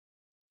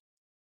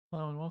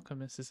Hello and welcome,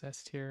 this is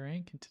S tier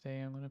rank, and today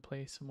I'm going to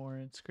play some more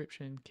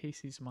Inscryption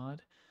Casey's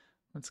mod.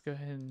 Let's go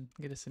ahead and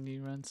get us a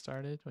new run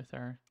started with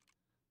our,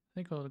 I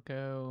think we'll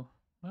go,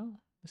 well,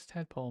 this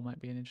tadpole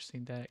might be an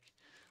interesting deck.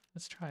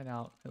 Let's try it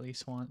out at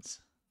least once.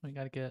 We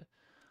got to get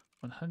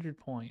 100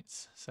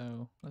 points,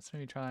 so let's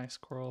maybe try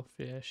squirrel,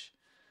 fish,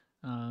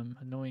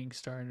 annoying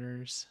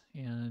starters,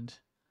 and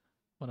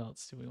what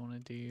else do we want to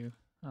do?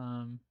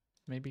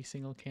 Maybe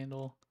single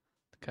candle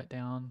to cut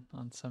down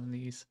on some of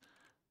these.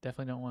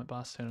 Definitely don't want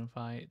boss totem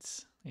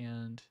fights,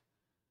 and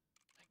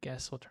I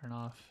guess we'll turn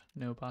off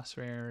no boss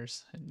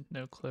rares and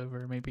no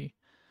clover maybe.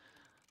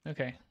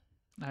 Okay,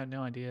 I have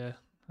no idea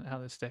how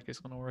this deck is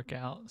going to work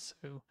out,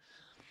 so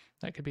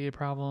that could be a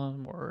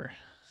problem, or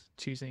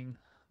choosing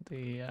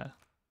the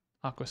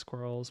aqua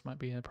squirrels might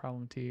be a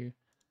problem too.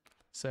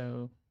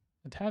 So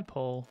the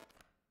tadpole,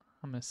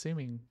 I'm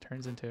assuming,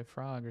 turns into a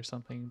frog or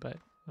something, but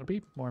it'll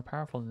be more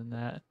powerful than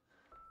that,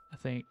 I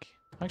think.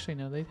 Actually,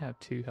 no, they'd have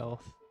 2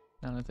 health,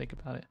 now that I think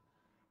about it.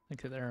 I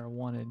think that there are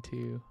 1 and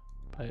 2,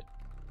 but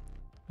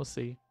we'll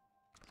see.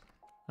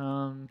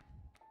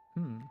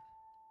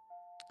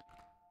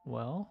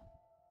 Well,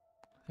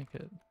 I think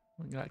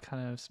we got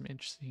kind of some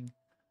interesting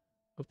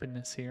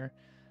openness here.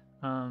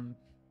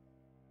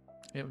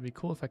 It would be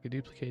cool if I could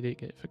duplicate it,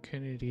 get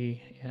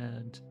fecundity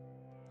and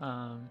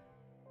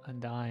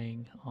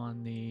undying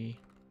on the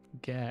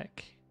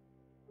Gek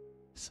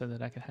so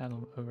that I can have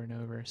them over and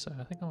over. So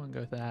I think I want to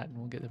go with that, and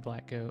we'll get the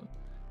black goat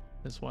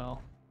as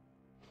well.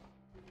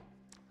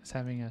 Just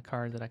having a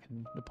card that I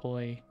can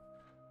deploy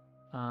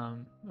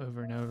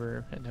over and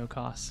over at no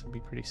cost would be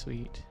pretty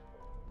sweet.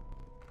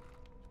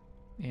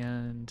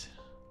 And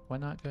why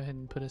not go ahead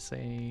and put us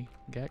a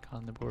Gek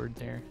on the board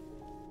there?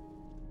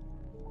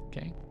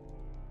 Okay.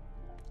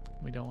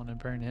 We don't want to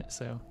burn it,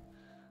 so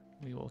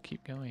we will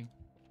keep going.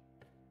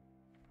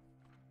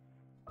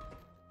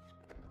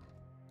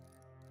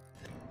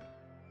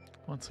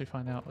 Once we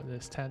find out what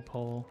this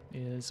tadpole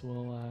is,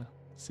 we'll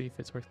see if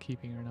it's worth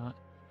keeping or not.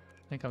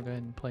 I think I'll go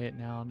ahead and play it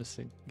now just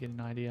to get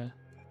an idea.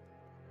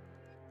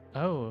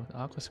 Oh, the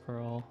aqua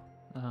squirrel.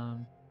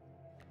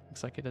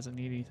 Looks like it doesn't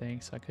need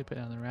anything, so I could put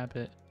down the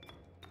rabbit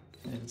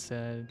and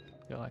instead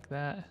go like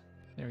that.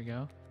 There we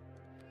go.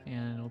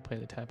 And we'll play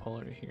the tadpole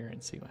over here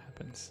and see what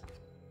happens.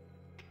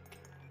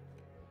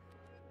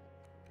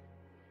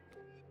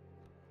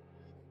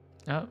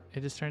 Oh,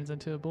 it just turns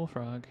into a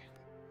bullfrog.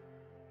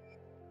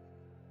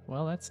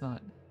 Well, that's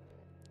not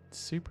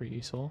super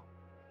useful.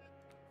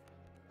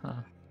 Huh.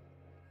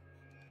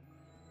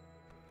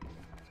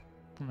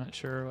 I'm not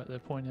sure what the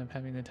point of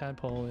having the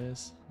tadpole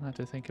is. I'll have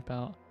to think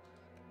about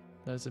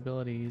those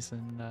abilities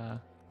and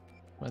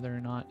whether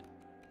or not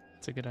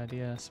it's a good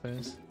idea, I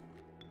suppose.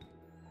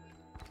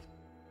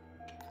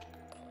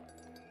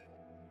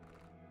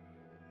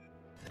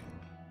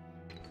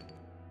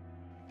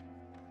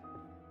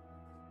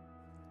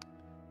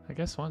 I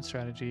guess one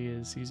strategy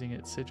is using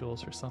its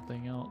sigils or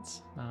something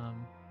else.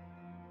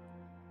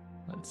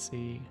 Let's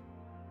see.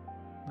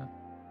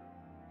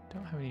 I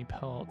don't have any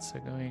pelts, so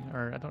going,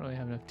 or I don't really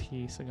have enough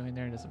tea, so going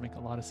there doesn't make a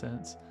lot of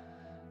sense.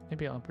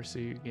 Maybe I'll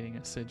pursue getting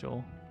a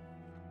sigil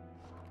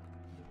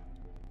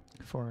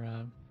for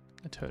a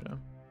totem.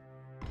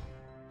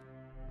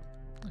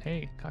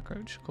 Hey,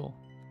 cockroach, cool.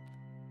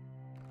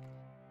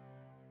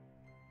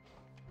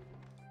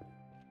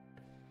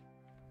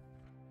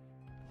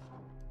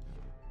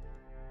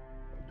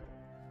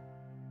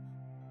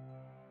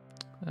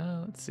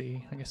 Let's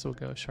see. I guess we'll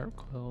go sharp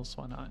quills.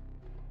 Why not?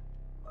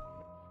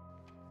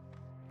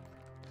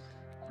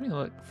 Let me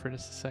look for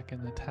just a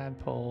second. The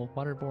tadpole,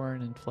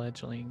 waterborne, and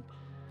fledgling.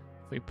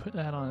 If we put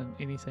that on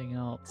anything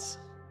else,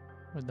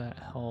 would that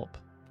help?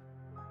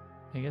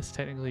 I guess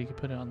technically you could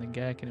put it on the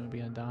Gek and it would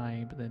be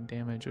undying, but then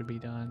damage would be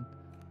done.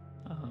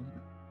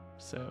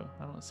 So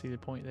I don't see the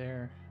point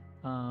there.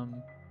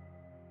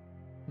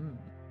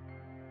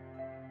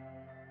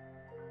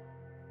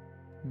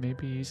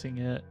 Maybe using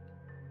it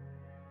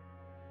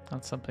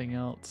on something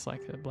else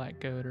like a black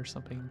goat or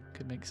something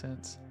could make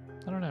sense.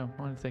 I don't know.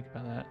 I want to think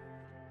about that.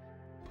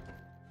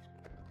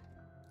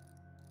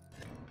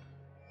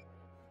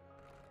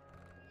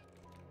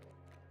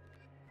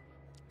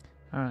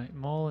 Alright,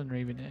 mole and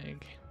raven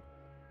egg.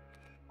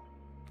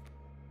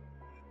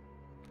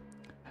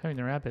 Having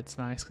the rabbit's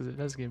nice because it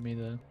does give me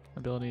the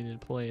ability to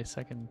deploy a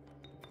second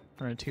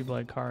or a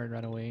 2-blood card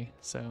right away,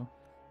 so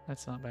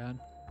that's not bad.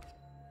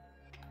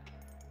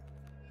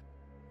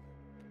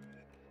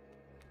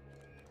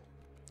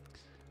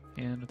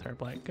 And with our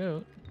black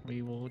goat,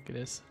 we will get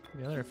us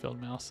the other field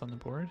mouse on the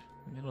board,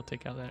 and it'll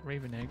take out that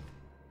raven egg.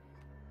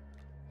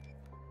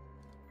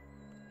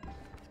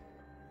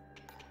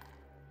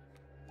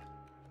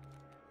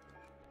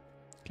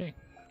 Okay.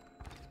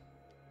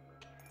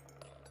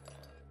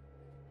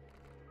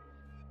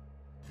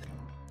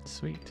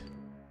 Sweet.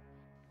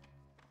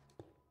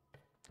 I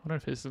wonder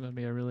if this is going to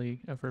be a really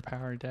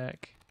overpowered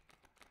deck,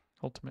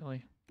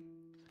 ultimately.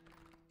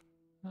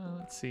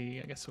 Let's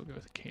see, I guess we'll go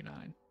with a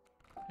K9.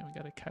 And we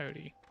got a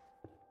coyote.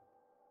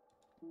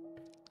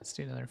 Let's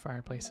do another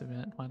fireplace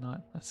event, why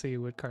not? I see a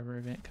woodcarver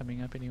event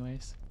coming up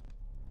anyways.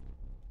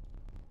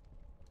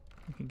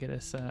 We can get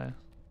us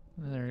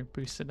another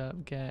boosted up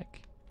Gek.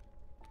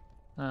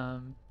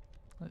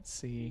 Let's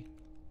see.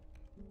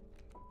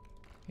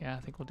 Yeah,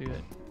 I think we'll do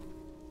it.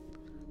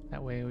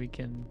 That way we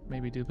can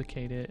maybe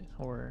duplicate it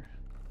or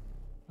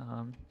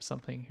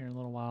something here in a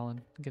little while and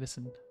get us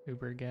an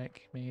Uber Gek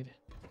made.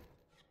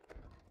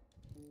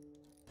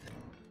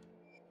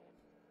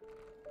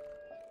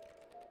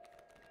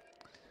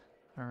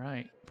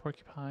 Alright,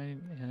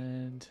 porcupine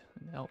and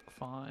an elk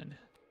fawn.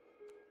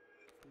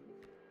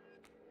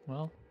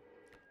 Well,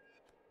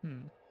 do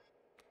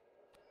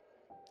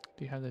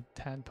you have the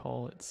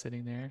tadpole that's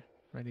sitting there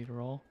ready to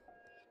roll?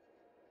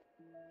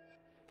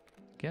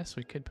 Guess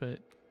we could put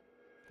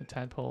the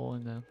tadpole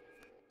in the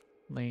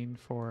lane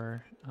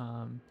for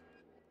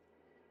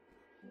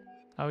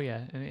oh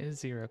yeah, and it is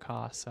 0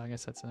 cost, so I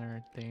guess that's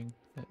another thing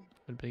that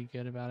would be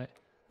good about it.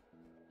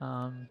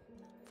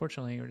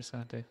 Fortunately, we're just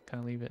gonna have to kind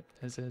of leave it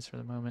as is for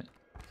the moment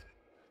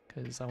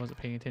because I wasn't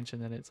paying attention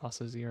that it's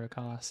also 0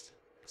 cost,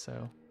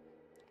 so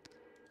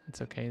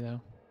it's okay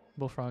though.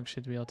 Bullfrog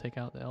should be able to take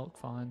out the elk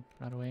fawn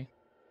right away,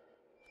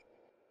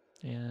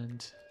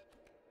 and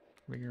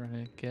we're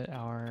gonna get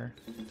our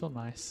field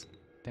mice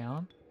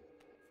down,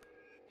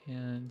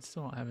 and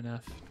still don't have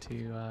enough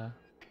to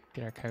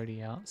get our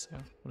coyote out, so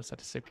we'll just have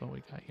to stick with what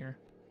we got here.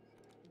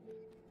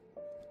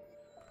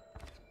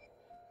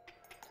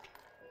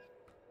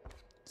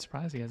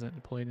 Surprised he hasn't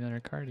deployed another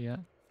card yet.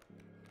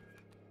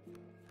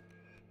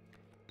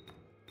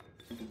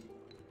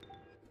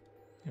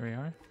 Here we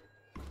are.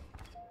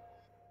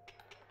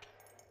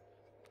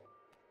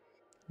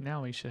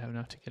 Now we should have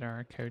enough to get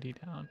our coyote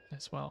down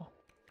as well.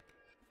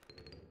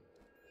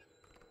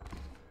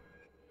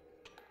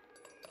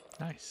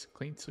 Nice,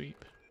 clean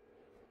sweep.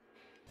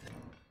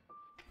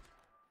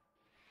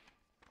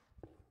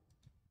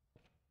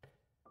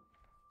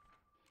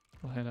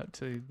 We'll head up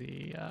to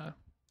the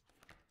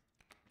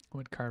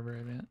wood carver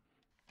event.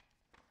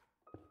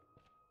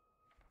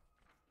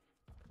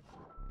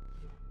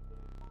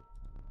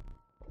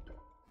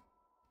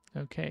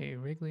 Okay,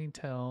 wriggling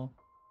tail.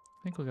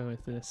 I think we'll go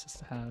with this just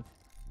to have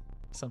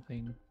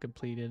something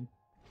completed.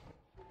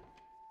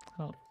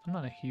 Oh, I'm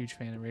not a huge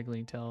fan of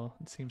wriggling tail.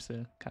 It seems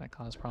to kind of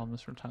cause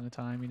problems from time to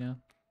time, you know.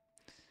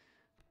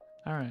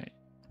 Alright,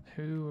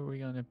 who are we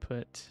going to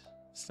put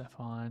stuff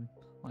on?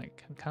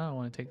 Like, I kind of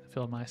want to take the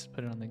field mice and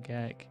put it on the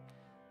Gek.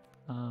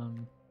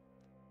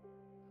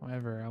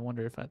 However, I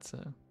wonder if that's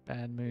a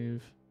bad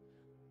move,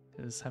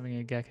 because having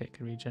a Gek that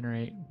could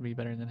regenerate would be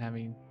better than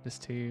having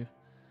just 2.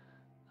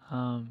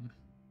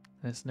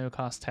 This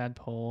no-cost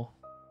tadpole,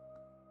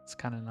 it's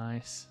kind of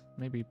nice.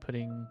 Maybe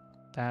putting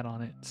that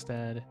on it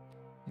instead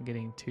and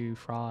getting 2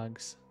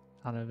 frogs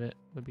out of it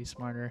would be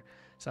smarter.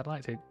 So I'd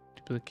like to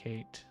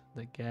duplicate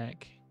the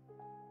Gek.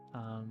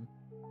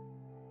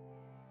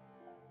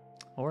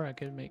 Or I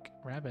could make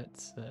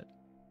rabbits that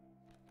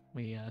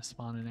we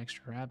spawn an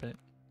extra rabbit.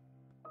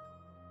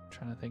 I'm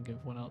trying to think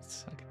of what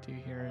else I could do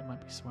here. It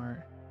might be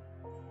smart.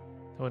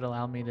 It would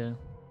allow me to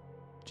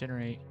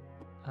generate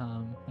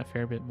a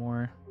fair bit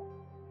more.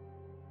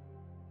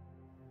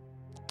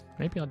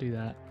 Maybe I'll do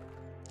that.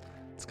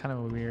 It's kind of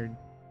a weird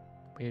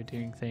way of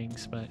doing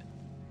things, but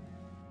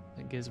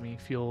it gives me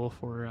fuel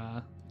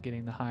for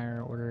getting the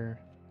higher order,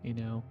 you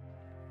know,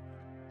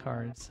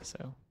 cards.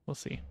 So we'll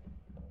see.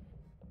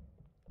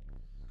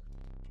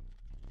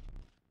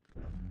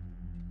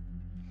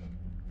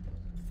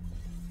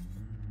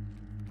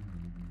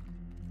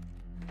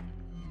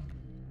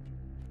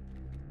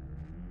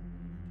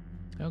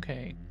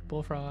 Okay,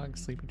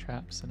 bullfrogs, sleeping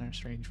traps, and our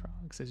strange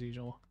frogs as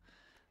usual.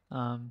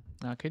 Now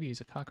I could use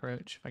a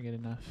cockroach if I get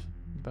enough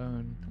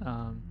bone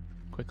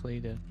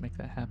quickly to make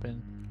that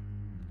happen.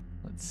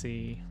 Let's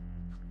see.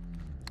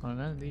 Well,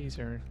 none of these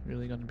are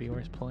really going to be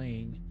worth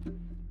playing,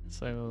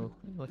 so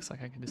it looks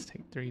like I can just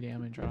take 3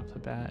 damage right off the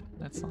bat.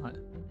 That's not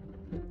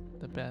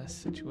the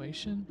best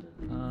situation.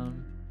 I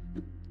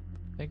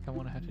think I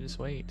want to have to just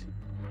wait.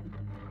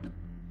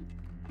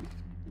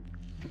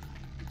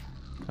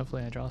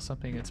 Hopefully I draw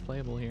something that's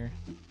playable here.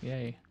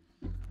 Yay.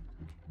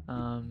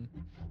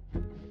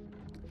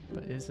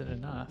 But is it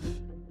enough?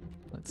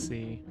 Let's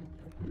see.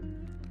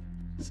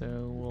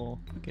 So we'll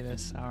get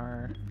us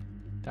our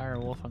dire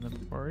wolf on the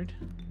board.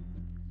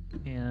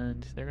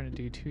 And they're going to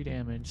do 2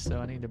 damage, so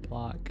I need to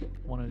block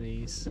one of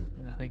these.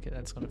 And I think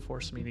that's going to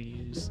force me to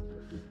use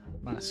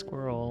my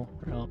squirrel,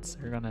 or else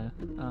they're going to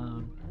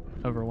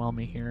overwhelm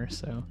me here.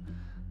 So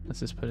let's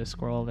just put a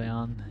squirrel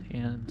down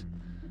and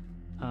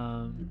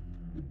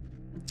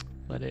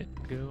let it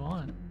go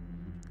on.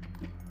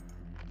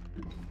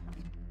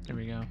 There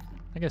we go.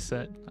 I guess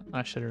that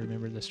I should have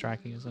remembered the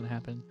striking was going to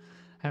happen.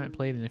 I haven't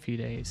played in a few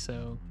days,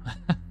 so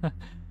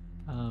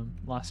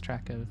lost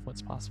track of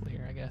what's possible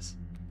here, I guess.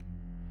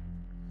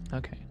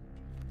 Okay.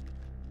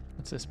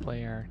 Let's just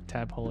play our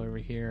tadpole over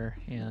here,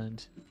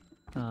 and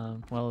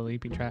well, the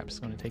leaping trap is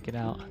going to take it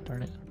out.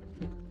 Darn it.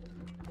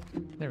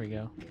 There we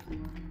go.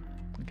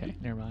 Okay,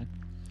 never mind.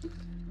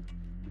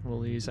 We'll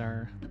lose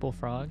our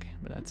bullfrog,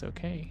 but that's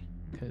okay,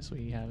 because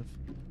we have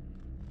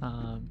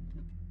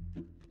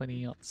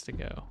plenty else to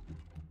go.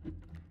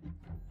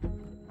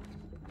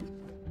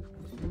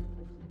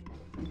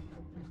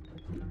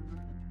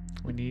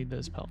 we need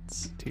those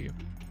pelts too.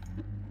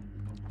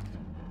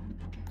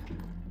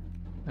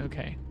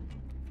 Okay.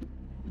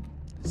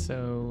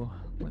 So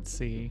let's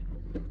see.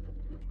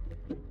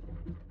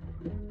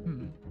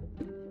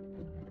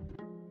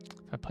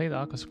 If I play the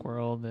aqua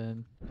squirrel,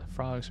 then the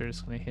frogs are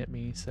just going to hit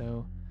me.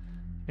 So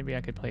maybe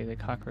I could play the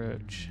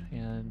cockroach,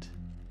 and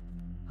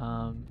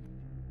I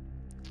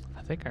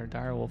think our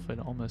direwolf would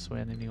almost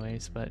win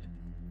anyways, but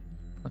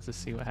let's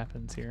just see what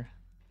happens here.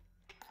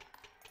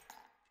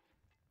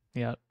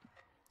 Yep.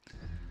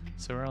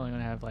 So we're only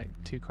going to have like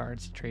 2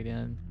 cards to trade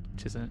in,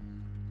 which isn't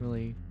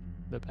really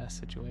the best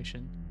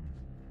situation.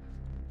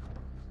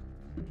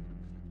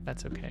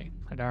 That's okay.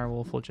 A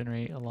direwolf will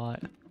generate a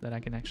lot that I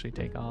can actually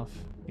take off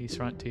these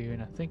front 2,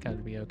 and I think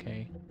I'd be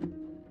okay.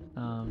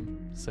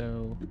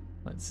 So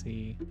let's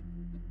see.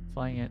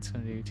 Flying Ant's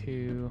going to do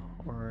 2,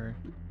 or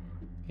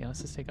yeah,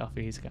 let's just take off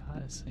these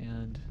guys,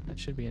 and that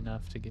should be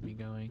enough to get me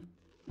going.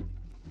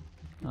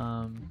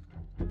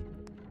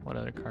 What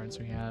other cards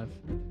we have?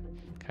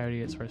 Coyote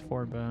gets worth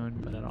 4 bone,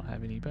 but I don't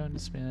have any bone to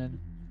spin.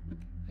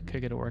 I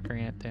could get a worker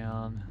ant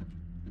down,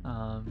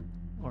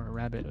 or a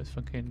rabbit with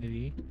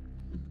fecundity,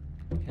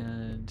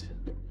 and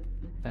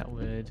that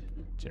would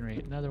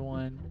generate another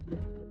one.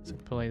 So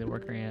play the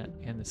worker ant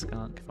and the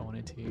skunk if I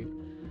wanted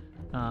to,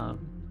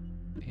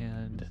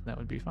 and that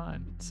would be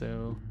fine.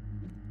 So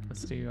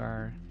let's do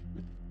our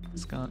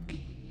skunk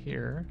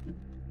here,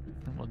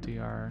 and we'll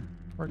do our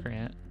worker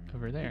ant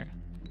over there.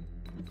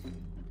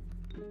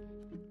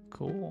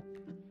 Cool.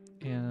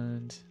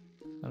 And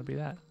that'll be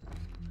that.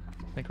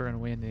 I think we're gonna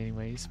win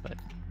anyways, but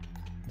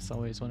I just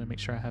always want to make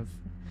sure I have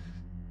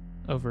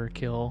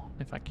overkill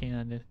if I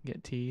can to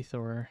get teeth,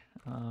 or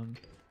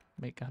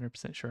make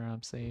 100% sure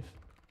I'm safe.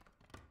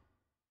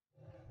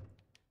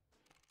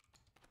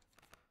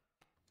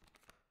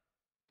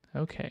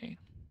 Okay,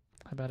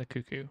 how about a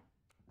cuckoo?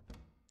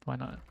 Why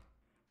not?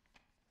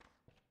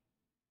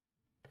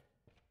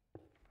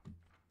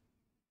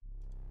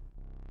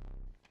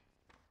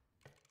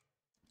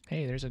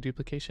 Hey, there's a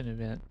duplication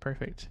event.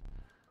 Perfect.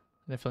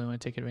 Definitely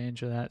want to take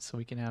advantage of that so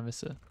we can have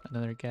us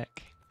another Gek.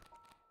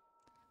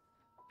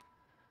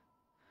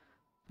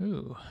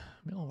 Ooh,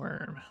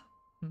 mealworm.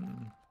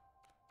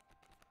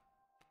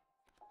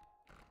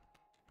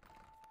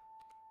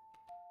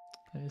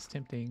 That is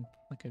tempting.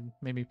 I could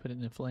maybe put it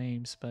in the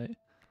flames, but I'm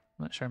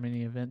not sure how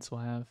many events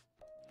we'll have.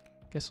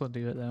 Guess we'll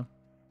do it though.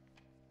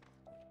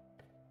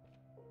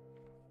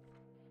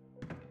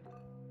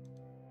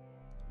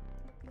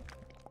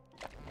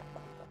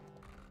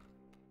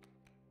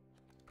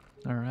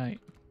 All right.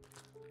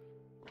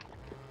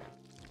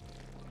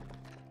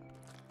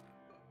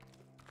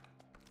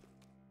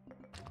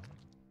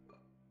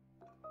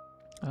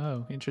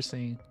 Oh,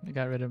 interesting. I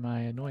got rid of my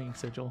annoying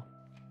sigil.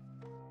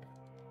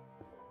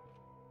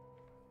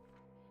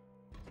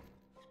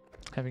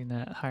 Having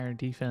that higher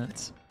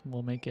defense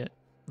will make it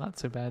not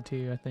so bad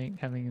too, I think,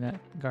 having that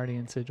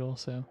guardian sigil,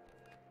 so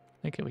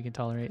I think we can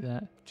tolerate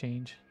that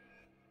change.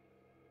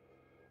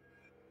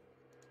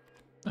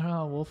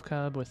 Oh, wolf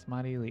cub with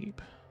mighty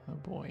leap. Oh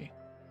boy.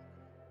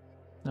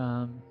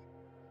 I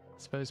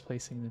suppose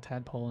placing the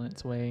tadpole in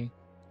its way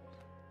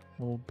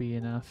will be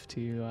enough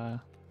to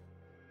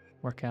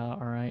work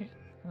out alright.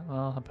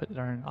 Well, I'll put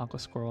our aqua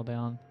squirrel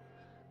down.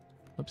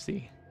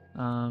 Whoopsie.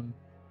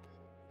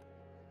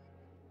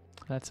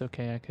 That's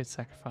okay, I could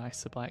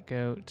sacrifice the black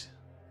goat,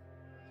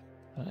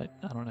 but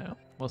I don't know.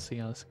 We'll see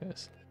how this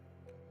goes.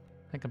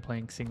 I think I'm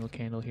playing single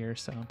candle here,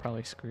 so I'm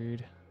probably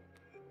screwed.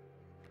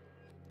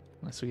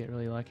 Unless we get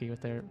really lucky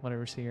with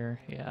whatever's here.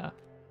 Yeah.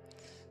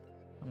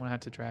 I'm gonna have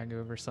to drag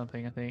over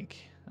something, I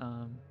think,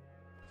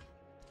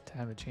 to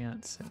have a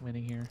chance at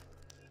winning here.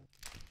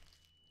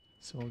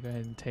 So we'll go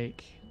ahead and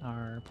take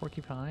our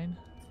porcupine.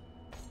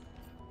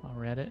 I'll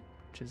read it,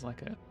 which is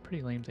like a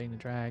pretty lame thing to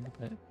drag,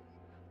 but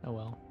oh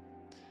well.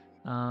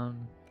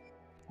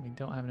 We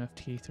don't have enough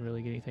teeth to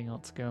really get anything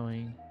else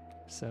going,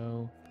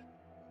 so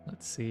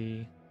let's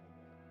see.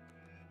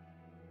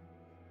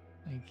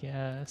 I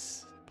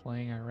guess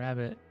playing our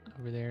rabbit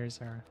over there is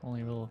our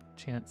only real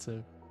chance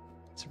of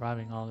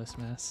surviving all this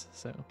mess,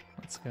 so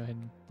let's go ahead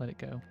and let it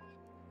go.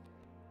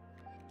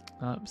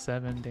 Up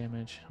 7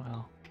 damage.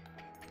 Wow.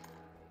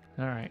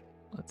 Alright,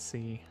 let's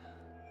see.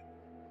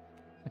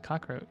 The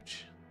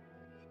cockroach.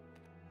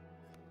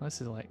 This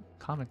is like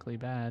comically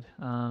bad.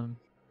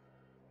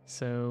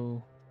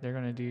 So they're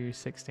gonna do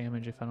 6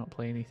 damage if I don't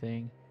play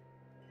anything,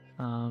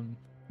 and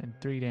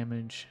 3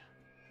 damage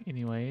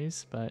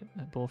anyways, but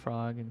that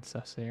bullfrog and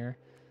stuff's there.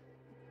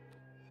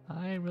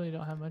 I really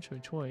don't have much of a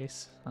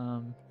choice.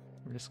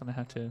 We're just gonna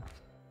have to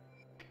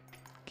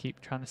keep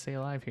trying to stay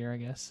alive here, I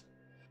guess.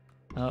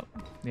 Oh,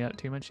 yeah,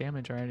 too much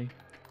damage already.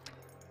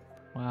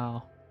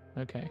 Wow,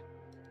 okay.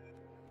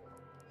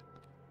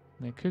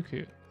 And a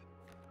cuckoo.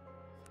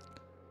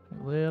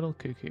 A little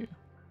cuckoo.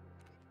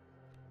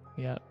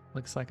 Yep,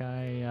 looks like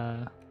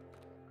I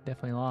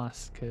definitely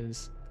lost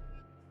because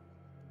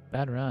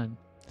bad run.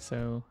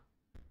 So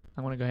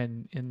I want to go ahead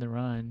and end the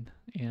run,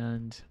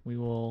 and we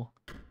will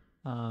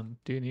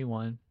do a new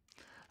one.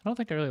 I don't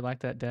think I really like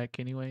that deck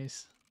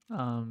anyways.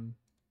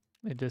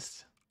 it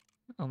just,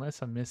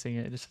 unless I'm missing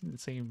it, it just doesn't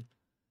seem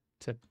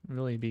to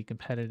really be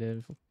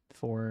competitive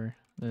for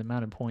the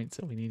amount of points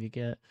that we need to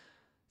get.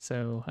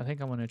 So I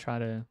think I'm going to try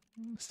to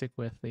stick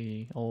with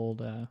the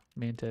old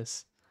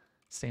Mantis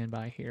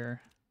standby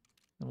here,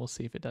 and we'll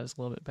see if it does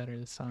a little bit better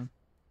this time.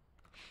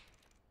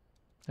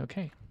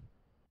 Okay.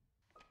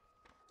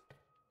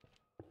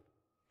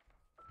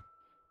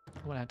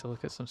 I'm going to have to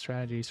look at some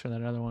strategies for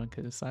that other one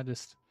because I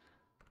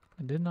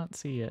did not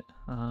see it.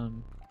 I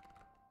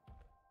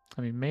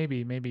mean,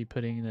 maybe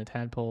putting the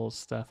tadpole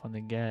stuff on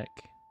the Gek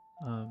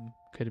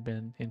could have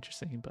been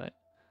interesting, but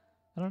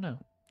I don't know.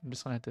 I'm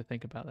just gonna have to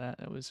think about that.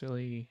 It was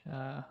really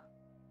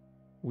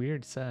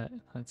weird set,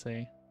 I'd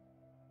say.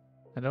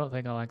 I don't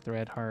think I like the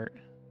red heart.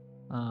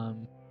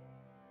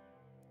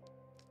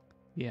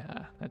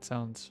 Yeah, that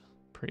sounds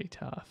pretty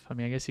tough. I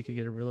mean, I guess you could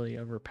get a really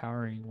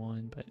overpowering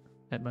one, but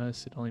at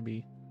most it'd only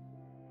be,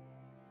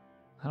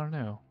 I don't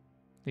know,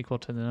 equal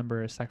to the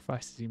number of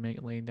sacrifices you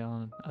make laying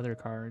down other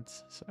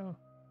cards. So,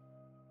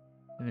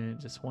 and then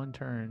just one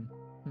turn.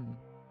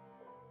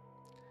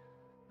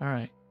 All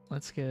right,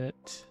 let's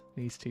get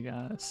these two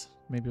guys.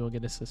 Maybe we'll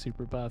get us a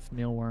super buff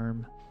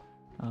mealworm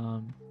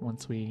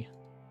once we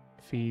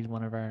feed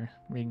one of our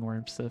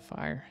ringworms to the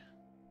fire.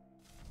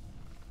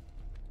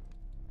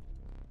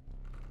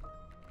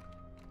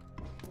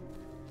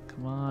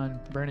 Come on,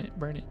 burn it,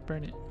 burn it,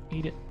 burn it.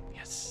 Eat it.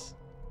 Yes,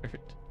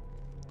 perfect.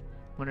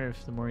 Wonder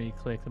if the more you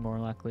click, the more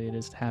likely it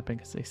is to happen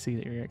because they see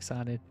that you're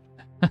excited.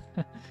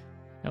 That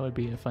would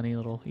be a funny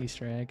little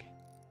Easter egg.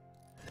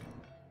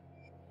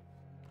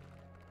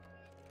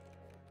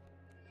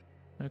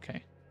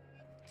 Okay.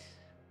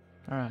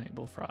 Alright,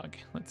 bullfrog.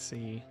 Let's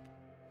see.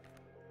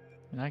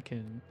 And I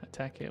can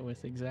attack it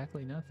with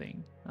exactly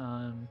nothing.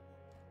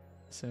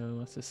 So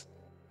let's just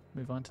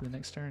move on to the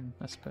next turn,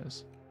 I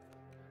suppose.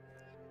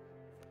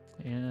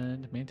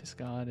 And Mantis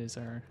God is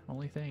our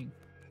only thing.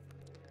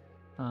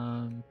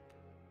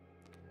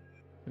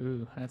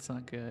 Ooh, that's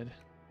not good.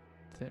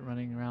 Is it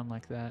running around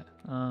like that?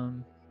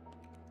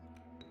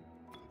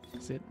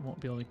 'Cause it won't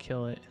be able to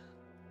kill it.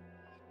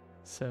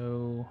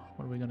 So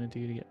what are we gonna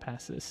do to get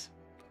past this?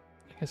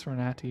 I guess we're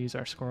gonna have to use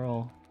our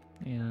squirrel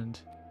and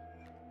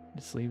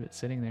just leave it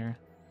sitting there.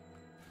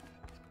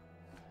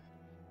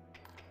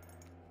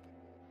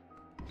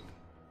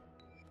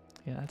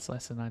 Yeah, that's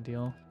less than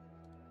ideal.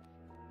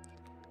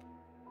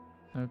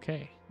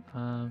 Okay.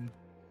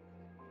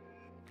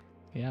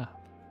 Yeah.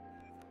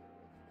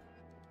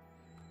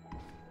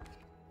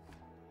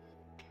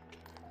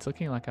 It's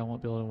looking like I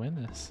won't be able to win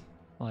this.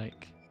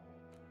 Like,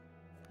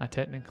 I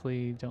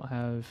technically don't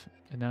have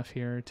enough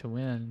here to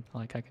win.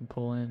 Like, I can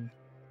pull in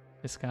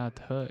this guy at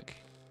the hook.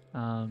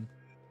 So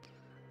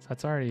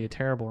that's already a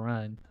terrible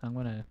run. I'm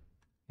gonna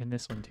end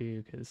this one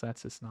too, because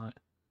that's just not,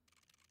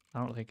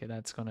 I don't think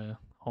that's gonna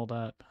hold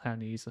up having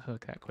to use the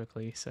hook that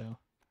quickly. So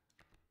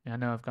yeah, I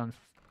know I've gone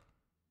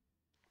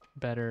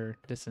better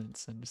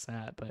distance than just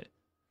that, but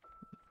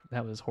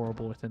that was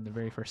horrible within the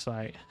very first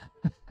fight.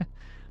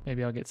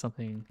 Maybe I'll get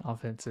something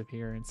offensive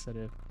here instead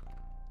of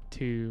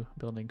 2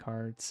 building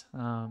cards.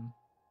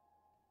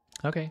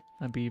 Okay,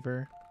 a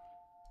beaver.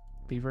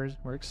 Beaver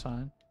works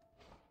fine.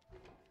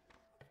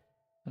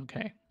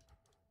 Okay.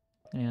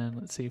 And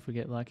let's see if we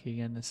get lucky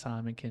again this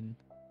time and can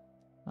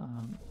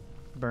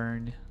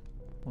burn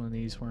one of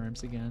these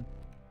worms again.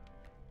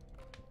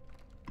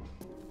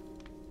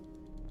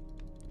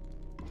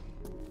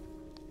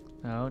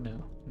 Oh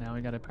no, now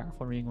we got a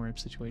powerful ringworm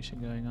situation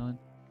going on.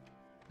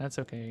 That's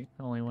okay,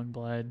 only 1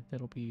 blood,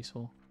 it'll be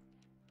useful.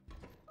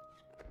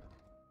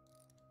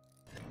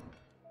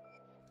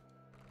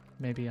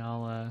 Maybe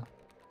I'll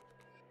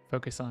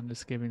focus on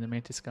just giving the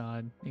Mantis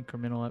God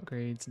incremental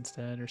upgrades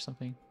instead or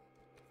something.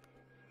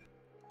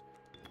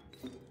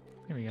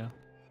 Here we go.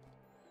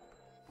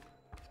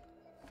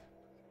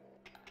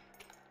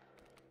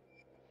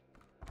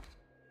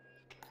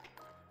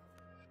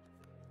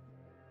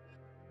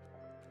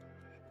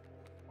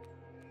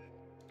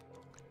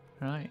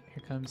 Alright,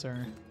 here comes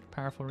our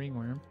powerful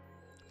ringworm.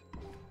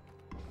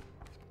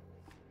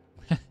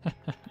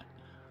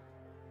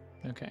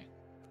 Okay.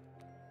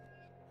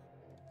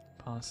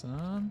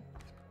 Possum.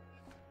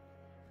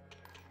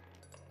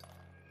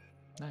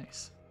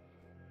 Nice.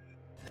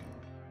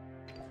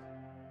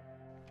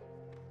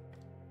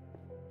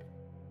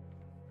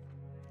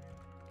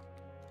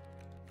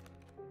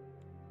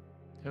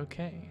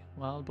 Okay,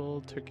 wild bull,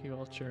 turkey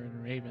vulture,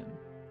 and raven.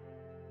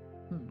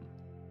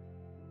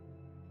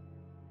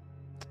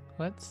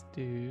 Let's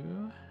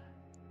do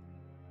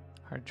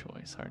hard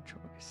choice, hard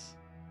choice.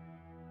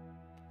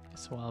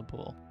 It's wild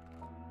bull.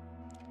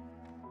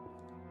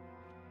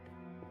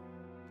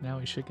 Now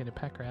we should get a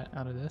pack rat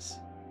out of this.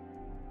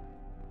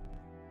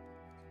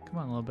 Come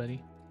on, little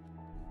buddy.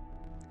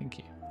 Thank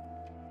you.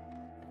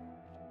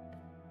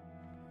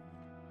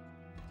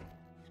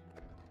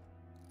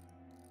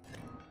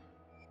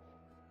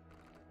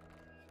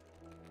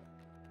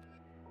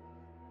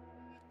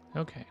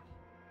 Okay.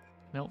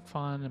 Melt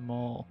fawn and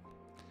mole.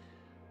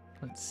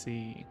 Let's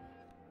see.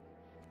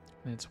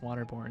 And it's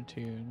waterborne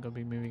too, and go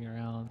be moving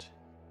around.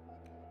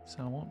 So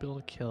I won't be able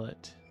to kill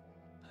it.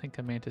 I think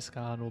a mantis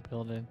god will be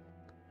able to.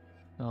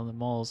 Well, the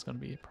mole's going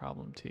to be a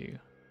problem too.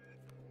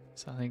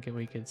 So I think if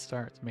we could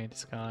start the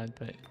mantis god,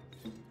 but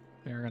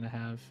we are going to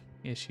have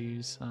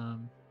issues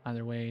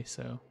either way.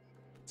 So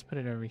let's put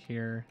it over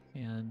here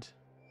and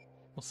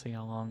we'll see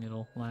how long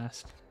it'll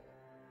last.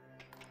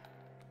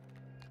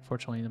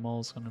 Fortunately, the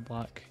mole's going to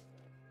block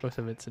both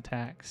of its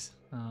attacks.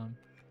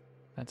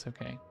 That's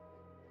okay.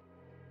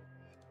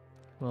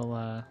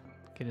 We'll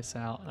get us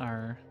out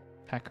our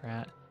pack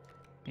rat,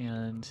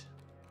 and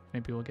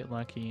maybe we'll get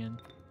lucky and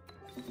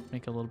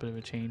make a little bit of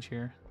a change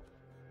here.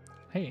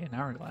 Hey, an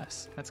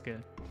hourglass. That's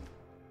good.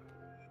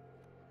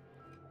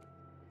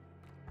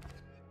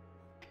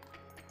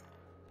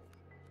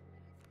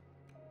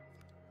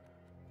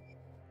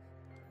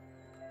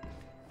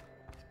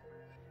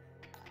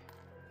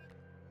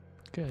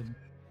 Good.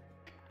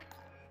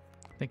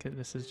 I think that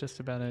this is just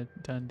about a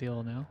done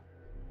deal now.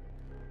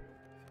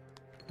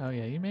 Oh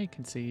yeah, you may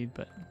concede,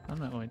 but I'm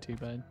not going to,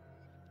 bud.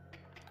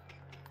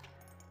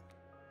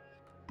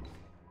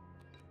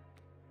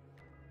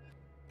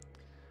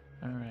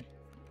 Alright.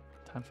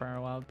 Time for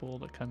our wild bull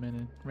to come in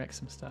and wreck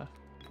some stuff.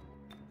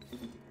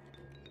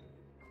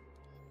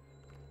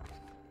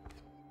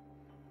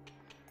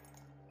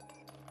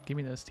 Give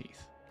me those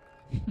teeth.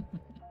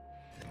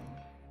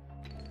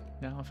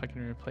 Now if I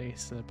can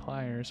replace the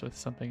pliers with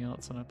something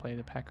else when I play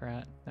the pack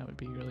rat, that would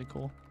be really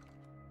cool.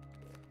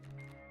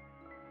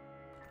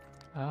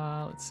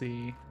 Let's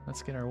see.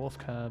 Let's get our wolf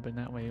cub, and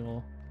that way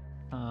we'll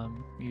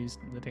use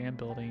the dam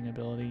building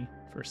ability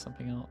for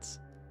something else.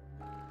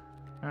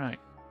 Alright,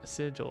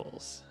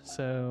 sigils.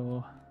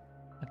 So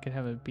I could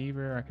have a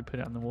beaver, I could put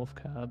it on the wolf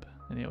cub,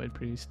 and it would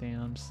produce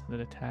dams that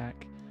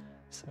attack.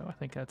 So I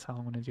think that's how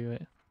I'm going to do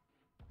it.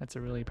 That's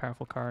a really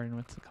powerful card, and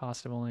with the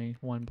cost of only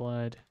 1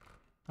 blood,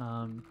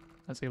 I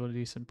was able to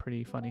do some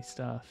pretty funny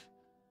stuff.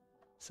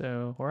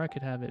 So, or I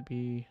could have it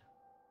be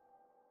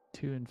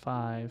 2 and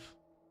 5.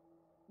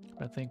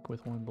 But I think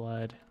with 1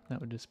 blood, that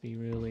would just be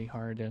really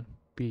hard to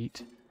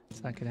beat.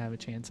 So I could have a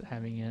chance at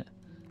having it,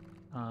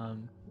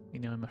 you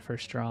know, in my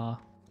first draw.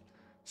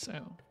 So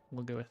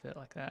we'll go with it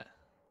like that.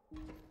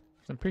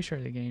 I'm pretty sure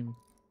the game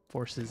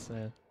forces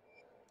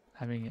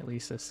having at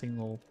least a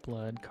single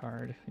blood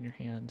card in your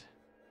hand,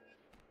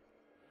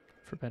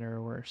 for better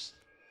or worse.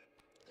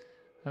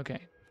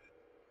 Okay.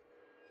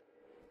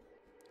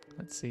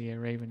 Let's see, a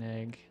Raven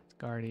Egg,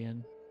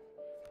 Guardian.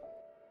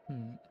 I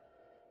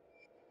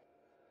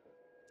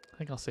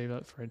think I'll save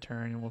up for a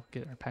turn and we'll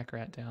get our pack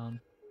rat down.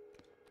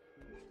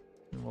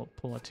 And we'll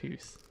pull a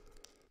tooth.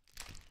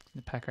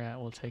 The pack rat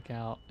will take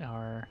out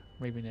our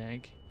Raven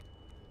Egg.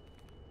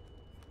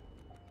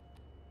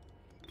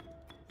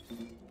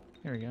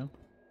 There we go.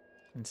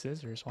 And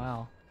scissors,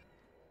 wow.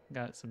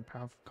 Got some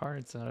powerful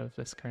cards out of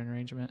this current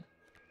arrangement.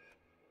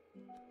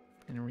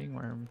 And a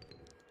ringworm.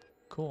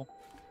 Cool.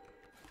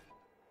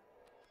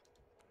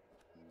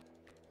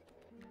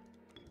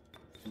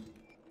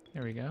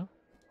 There we go.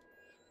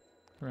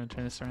 We're going to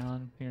turn this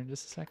around here in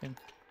just a second.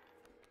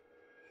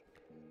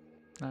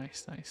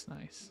 Nice, nice,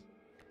 nice.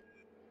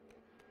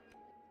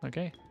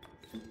 Okay.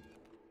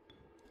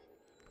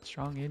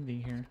 Strong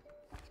ending here.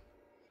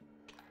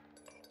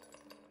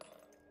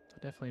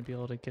 I'll definitely be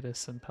able to get us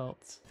some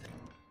pelts.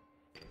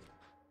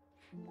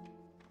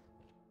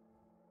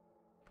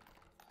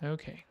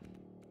 Okay.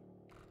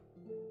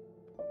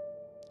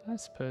 I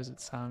suppose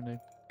it's time to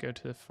go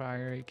to the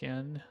fire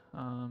again.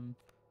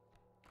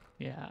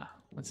 Yeah,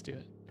 let's do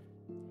it.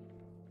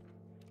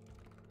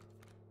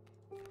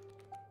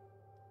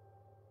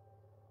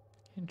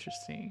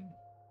 Interesting.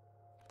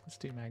 Let's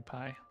do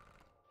magpie.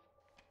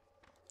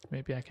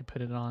 Maybe I could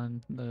put it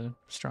on the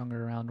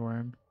stronger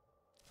roundworm.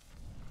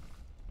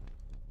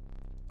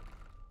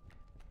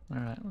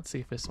 Alright, let's see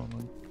if this one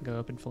will go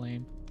up in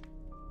flame.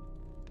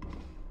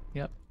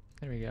 Yep,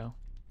 there we go.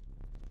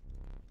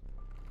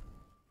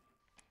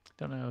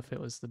 Don't know if it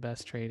was the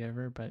best trade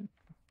ever, but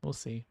we'll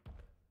see.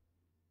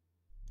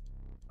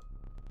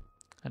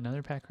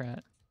 Another pack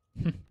rat.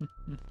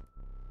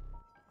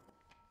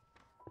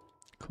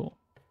 Cool.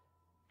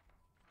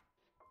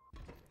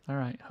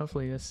 Alright,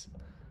 hopefully this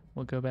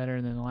will go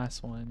better than the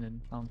last one,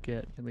 and I'll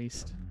get at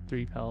least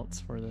 3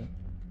 pelts for the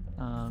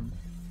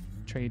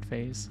trade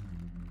phase.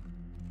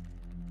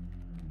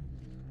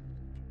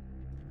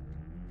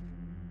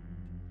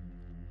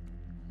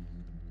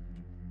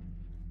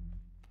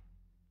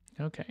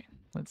 Okay,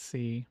 let's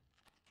see.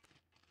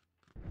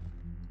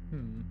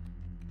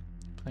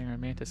 Playing our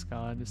Mantis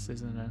God, this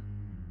isn't a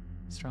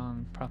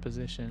strong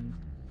proposition,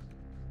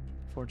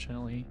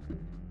 fortunately.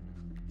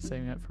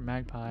 Saving up for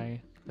Magpie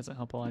doesn't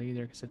help a lot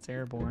either because it's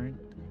airborne.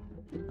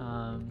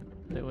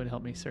 That would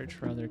help me search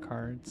for other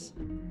cards.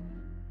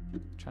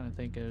 Trying to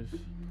think of,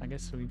 I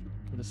guess we'll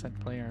just have to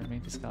play our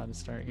Mantis God to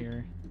start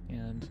here,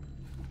 and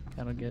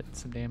that'll get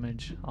some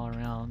damage all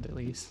around at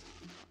least.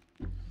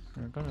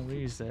 We're going to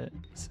lose it,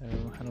 so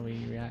how do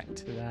we react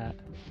to that?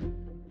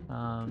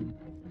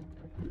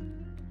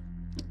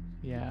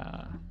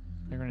 Yeah,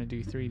 they're going to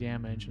do 3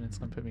 damage, and it's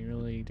going to put me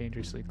really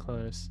dangerously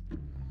close.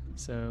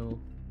 So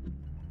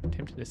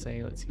tempted to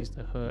say let's use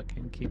the hook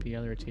and keep the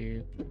other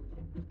two.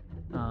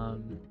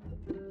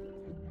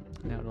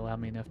 That would allow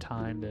me enough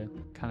time to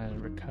kind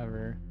of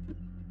recover.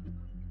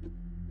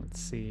 Let's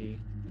see.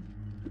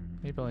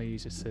 Maybe I'll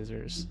use the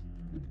scissors.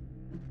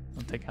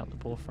 I'll take out the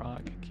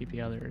bullfrog and keep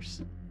the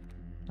others.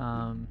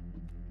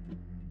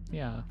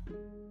 Yeah.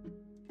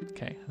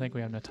 Okay, I think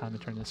we have enough time to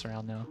turn this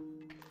around now.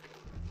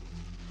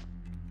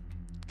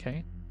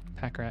 Okay,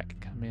 pack rat can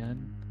come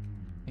in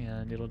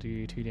and it'll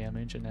do 2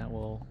 damage and that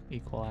will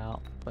equal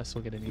out. Plus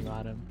we'll get a new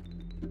item.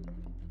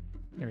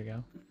 There we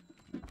go.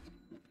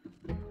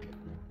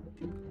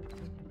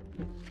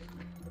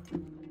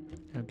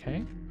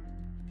 Okay.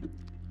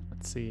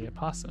 Let's see, a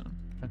possum.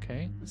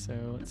 Okay, so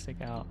let's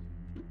take out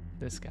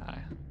this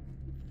guy.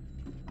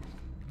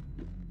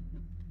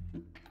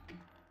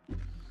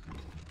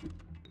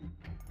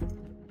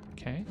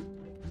 Okay.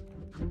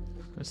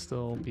 We'll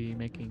still be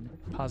making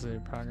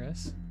positive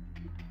progress.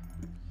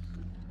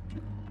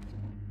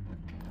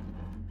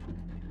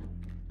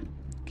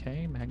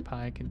 Okay,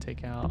 magpie can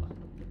take out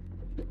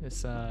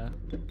this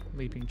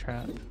leaping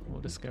trap.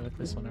 We'll just go with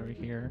this one over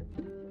here.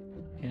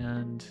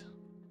 And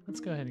let's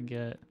go ahead and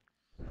get,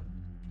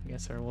 I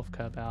guess, our wolf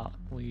cub out.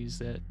 We'll use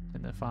it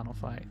in the final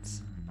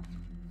fights.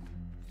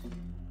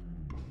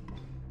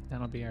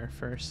 That'll be our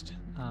first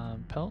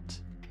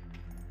pelt.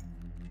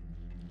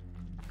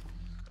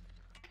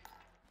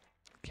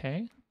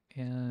 Okay,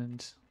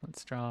 and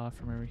let's draw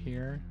from over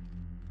here.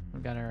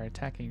 We've got our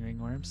attacking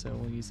ringworm, so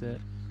we'll use it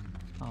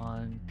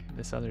on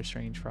this other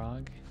strange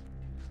frog.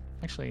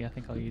 Actually, I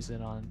think I'll use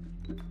it on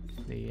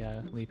the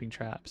leaping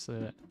trap so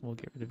that we'll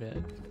get rid of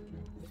it.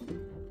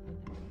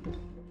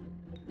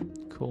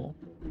 Cool.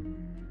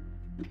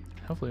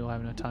 Hopefully we'll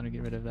have enough time to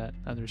get rid of that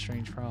other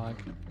strange frog.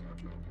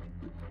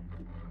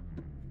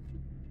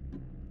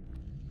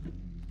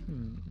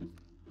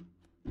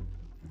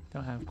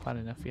 Don't have quite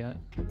enough yet.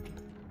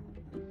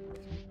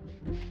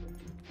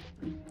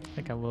 I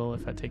think I will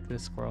if I take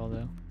this squirrel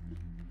though.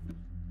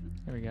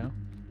 There we go.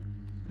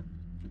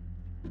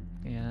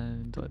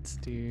 And let's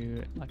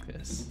do it like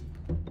this.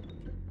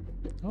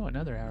 Oh,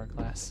 another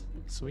hourglass.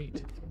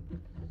 Sweet.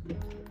 I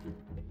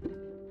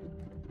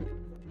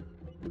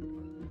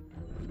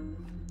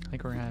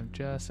think we're gonna have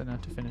just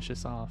enough to finish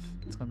this off.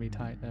 It's gonna be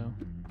tight though.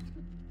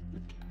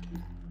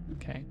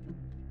 Okay.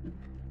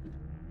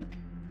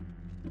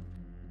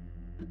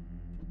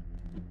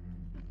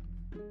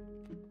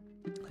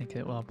 I think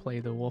it will play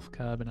the wolf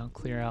cub and I'll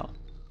clear out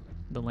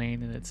the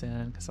lane that it's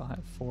in because I'll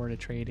have 4 to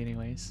trade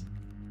anyways.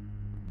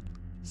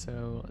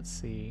 So let's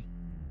see.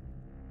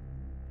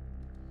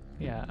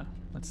 Yeah,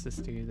 let's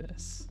just do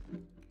this.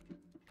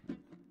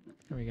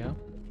 There we go.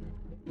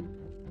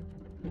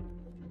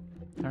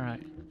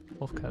 Alright,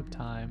 wolf cub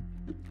time.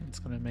 It's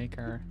gonna make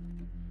our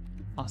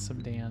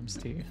awesome dams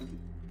too.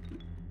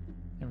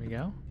 There we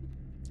go.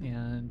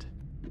 And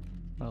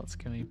what else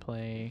can we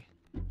play?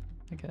 I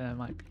think that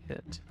might be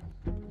it.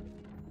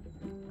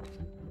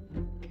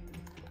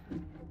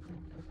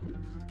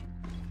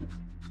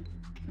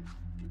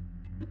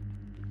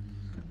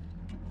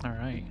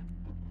 Alright.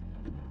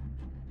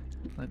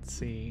 Let's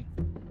see.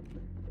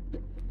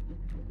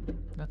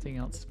 Nothing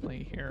else to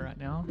play here right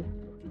now.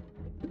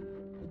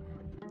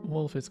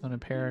 Wolf is going to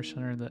perish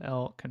under the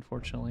elk,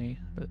 unfortunately,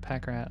 but the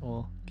pack rat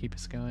will keep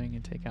us going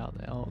and take out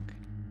the elk.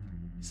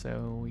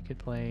 So we could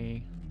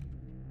play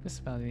just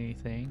about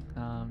anything.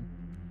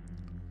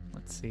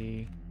 Let's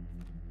see.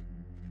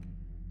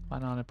 Why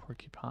not a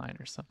porcupine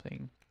or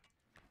something?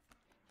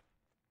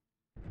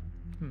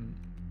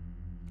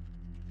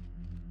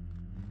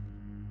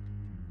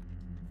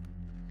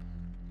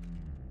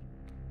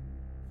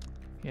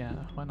 Yeah,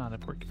 why not a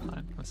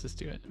porcupine? Let's just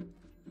do it.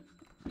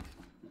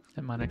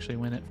 That might actually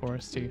win it for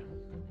us too.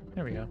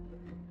 There we go.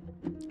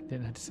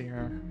 Didn't have to see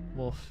our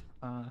wolf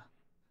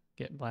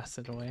get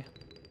blasted away.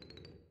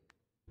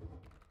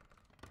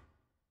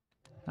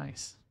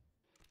 Nice.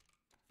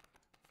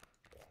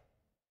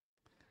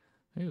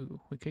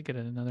 Ooh, we could get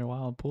another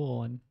wild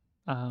bull and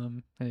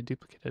in a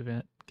duplicate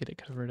event, get it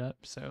covered up,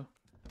 so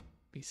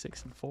be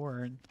 6 and 4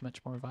 and much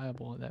more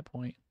viable at that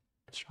point.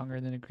 Stronger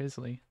than a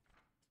grizzly.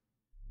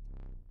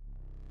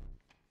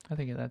 I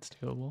think that's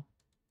doable.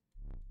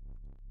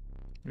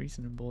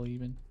 Reasonable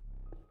even.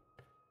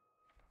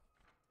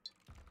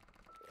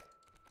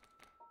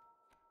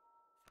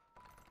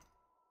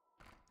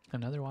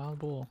 Another wild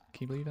bull.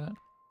 Can you believe that?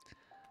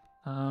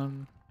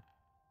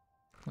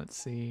 Let's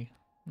see.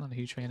 I'm not a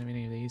huge fan of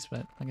any of these,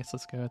 but I guess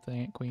let's go with the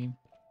ant queen.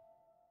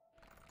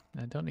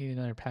 I don't need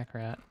another pack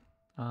rat.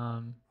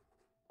 I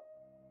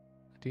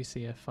do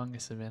see a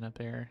fungus event up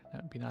there.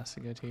 That would be nice to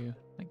go to.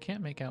 I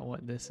can't make out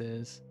what this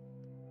is.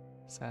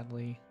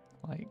 Sadly,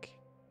 like,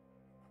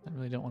 I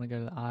really don't want to go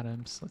to the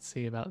items. Let's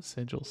see about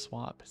sigil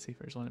swap. See if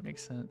there's one that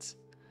makes sense.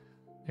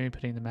 Maybe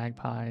putting the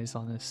magpies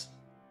on this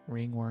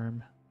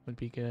ringworm would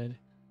be good.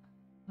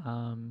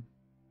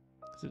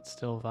 Is it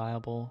still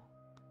viable?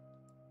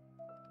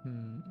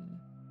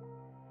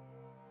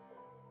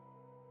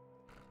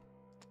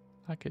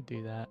 I could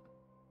do that.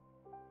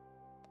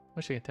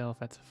 Wish I could tell if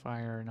that's a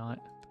fire or not,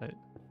 but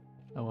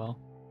oh well.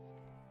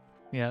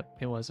 Yep,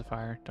 it was a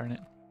fire. Darn it.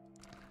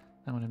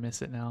 I'm gonna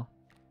miss it now.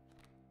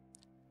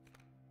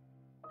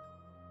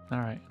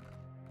 Alright.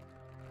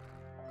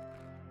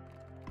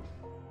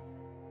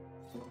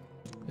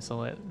 This will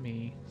let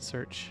me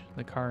search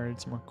the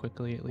cards more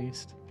quickly at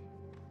least.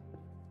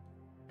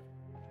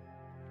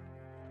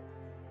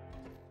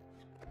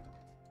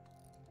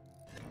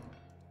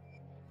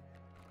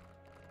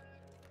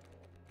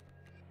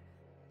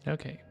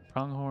 Okay,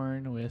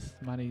 pronghorn with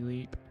mighty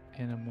leap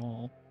and a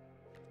mole.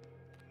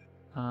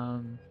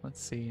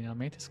 Let's see. Now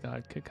Mantis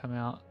God could come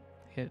out,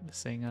 hit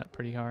this thing up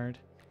pretty hard,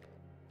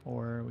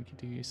 or we could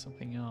do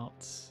something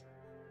else.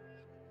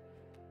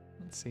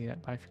 Let's see.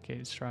 That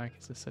bifurcated strike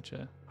is just such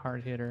a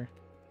hard hitter.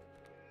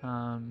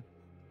 I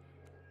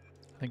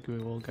think we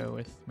will go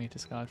with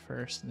Mantis God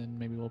first, and then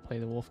maybe we'll play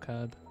the Wolf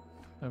Cub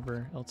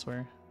over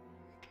elsewhere.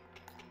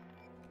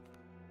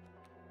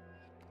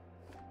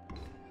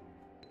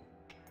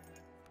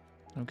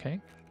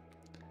 Okay,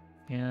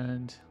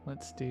 and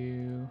let's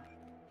do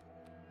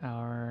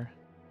our,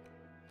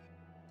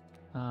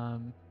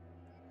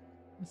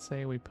 let's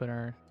say we put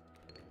our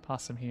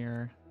possum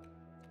here,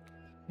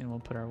 and we'll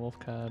put our wolf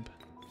cub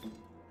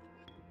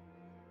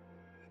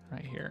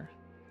right here.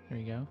 There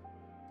you go.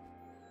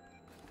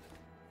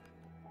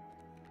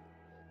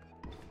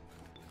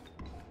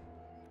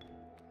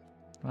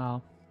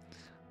 Well,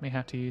 may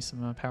have to use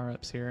some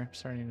power-ups here. I'm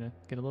starting to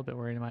get a little bit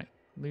worried I might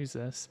lose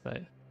this,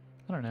 but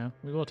I don't know.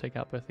 We will take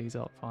out both these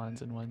elk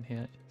fawns in one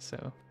hit,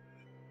 so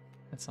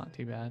that's not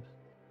too bad.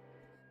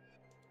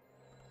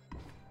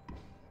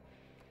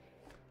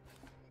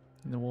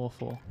 And the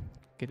wolf will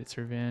get its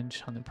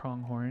revenge on the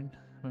pronghorn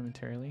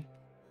momentarily.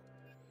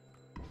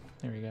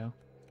 There we go.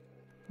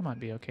 I might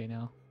be okay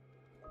now.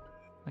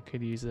 I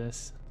could use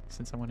this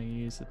since I want to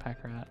use the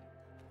pack rat.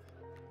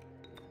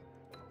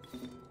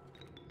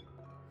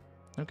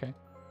 Okay.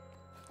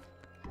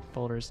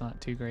 Boulder's not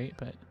too great,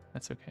 but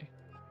that's okay.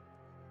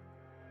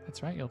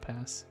 That's right, you'll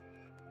pass.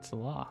 It's the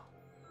law.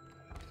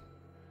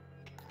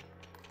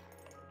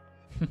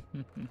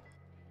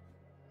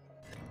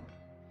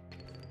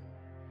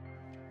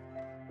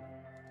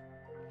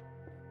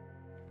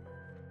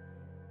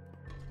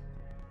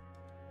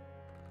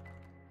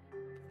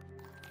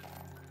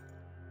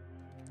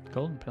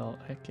 Golden pelt,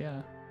 heck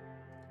yeah.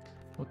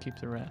 We'll keep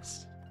the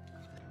rest.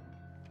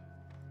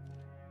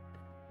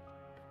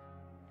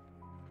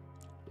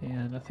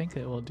 And I think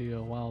that we'll do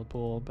a wild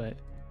bull, but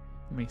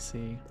let me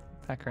see.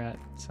 Pack rat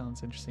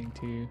sounds interesting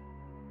to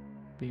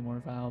be more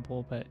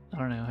viable, but I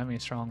don't know, having a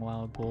strong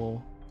wild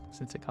bull,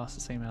 since it costs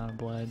the same amount of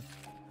blood,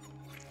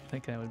 I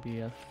think that would be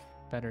a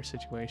better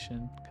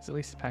situation, because at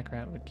least the pack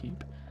rat would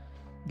keep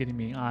getting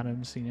me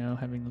items, you know,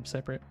 having them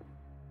separate.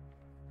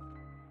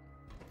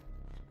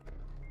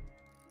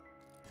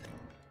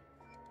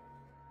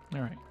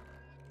 Alright.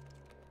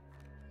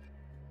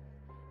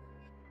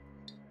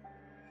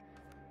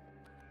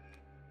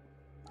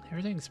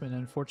 Everything's been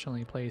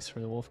unfortunately placed for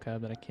the wolf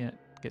cub, but I can't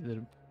get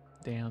the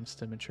dams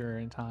to mature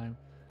in time.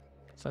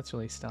 So that's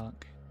really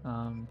stunk.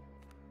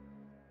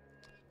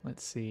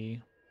 Let's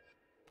see.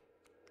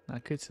 I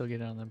could still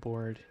get it on the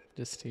board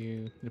just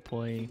to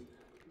deploy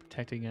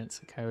protect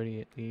against the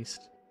coyote at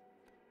least.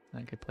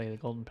 I could play the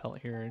golden pelt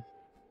here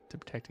to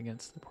protect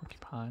against the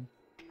porcupine.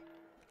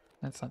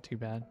 That's not too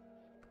bad.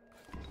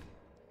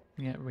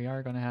 Yeah, we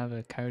are going to have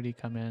a coyote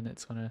come in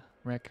that's going to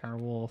wreck our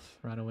wolf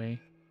right away.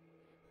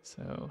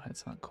 So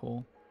that's not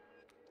cool.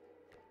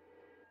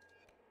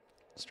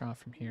 Let's draw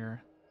from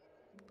here.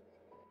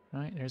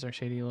 Alright, there's our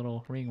shady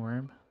little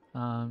ringworm.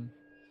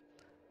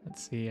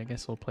 Let's see, I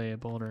guess we'll play a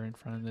boulder in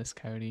front of this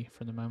coyote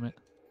for the moment.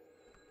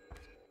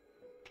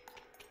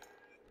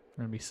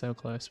 We're gonna be so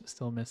close, but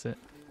still miss it.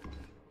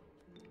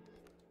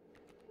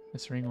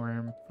 This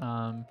ringworm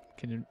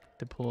can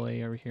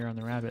deploy over here on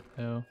the rabbit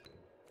though.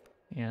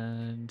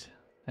 And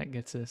that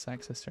gets us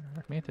access to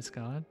our mantis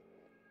god.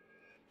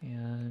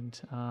 And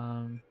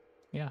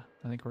yeah,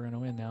 I think we're gonna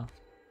win now.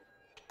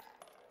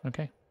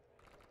 Okay.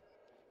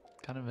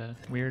 Kind of a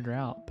weird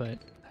route, but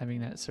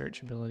having that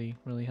search ability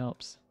really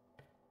helps.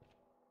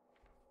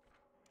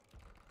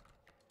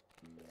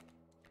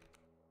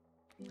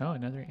 Oh,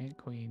 another ant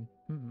queen.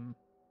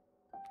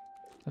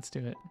 Let's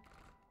do it.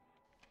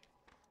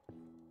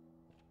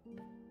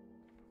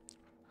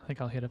 I think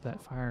I'll hit up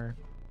that fire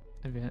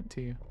event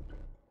too.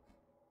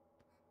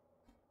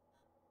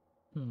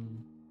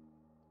 None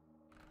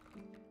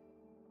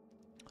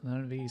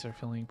of these are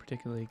feeling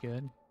particularly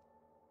good.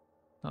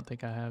 I don't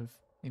think I have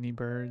any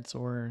birds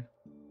or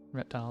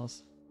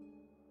reptiles,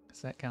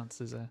 because that counts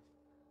as a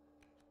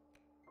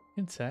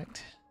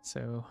insect.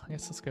 So I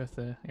guess let's go with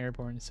the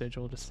airborne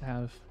sigil just to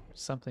have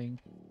something.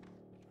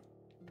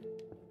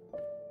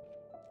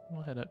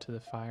 We'll head up to the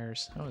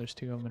fires. Oh, there's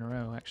two of them in a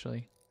row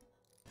actually.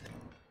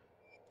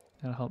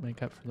 That'll help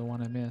make up for the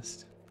one I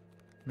missed.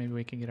 Maybe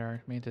we can get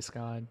our mantis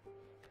god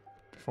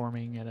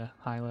performing at a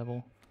high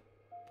level.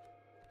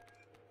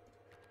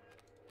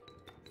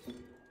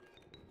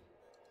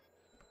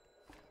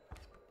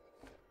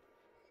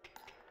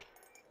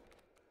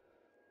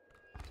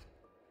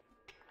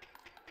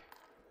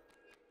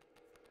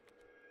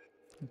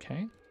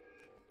 Okay.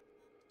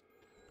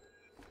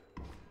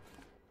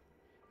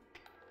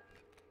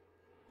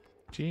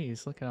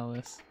 Jeez, look at all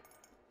this.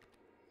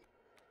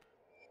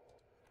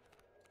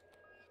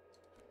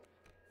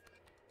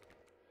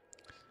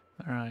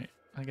 Alright,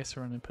 I guess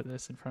we're going to put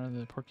this in front of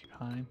the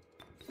porcupine.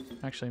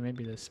 Actually,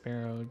 maybe the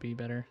sparrow would be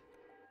better.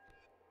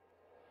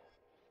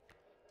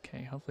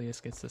 Okay, hopefully this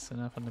gets us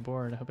enough on the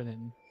board. I hope I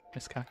didn't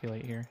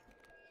miscalculate here.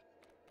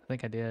 I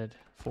think I did.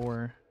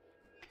 4,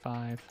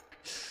 5.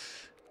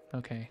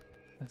 Okay,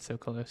 that's so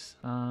close.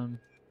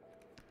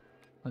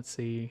 Let's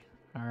see.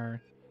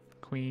 Our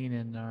queen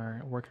and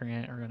our worker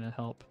ant are going to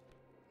help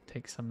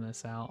take some of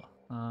this out.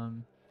 I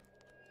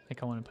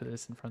think I want to put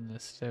this in front of the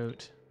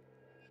stoat,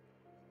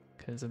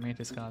 because the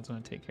mantis god's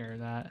going to take care of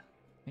that.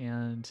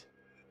 And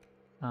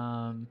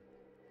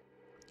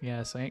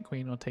yeah, so Ant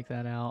Queen will take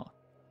that out,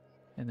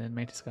 and then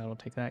mantis god will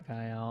take that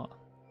guy out,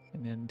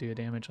 and then do a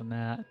damage on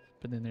that.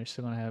 But then they're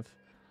still going to have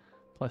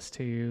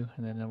 +2,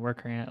 and then the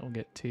worker ant will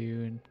get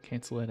 2 and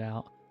cancel it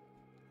out.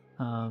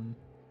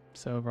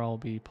 So overall will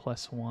be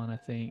 +1, I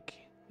think.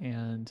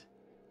 And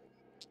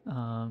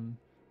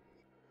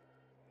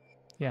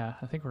yeah,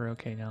 I think we're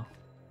okay now.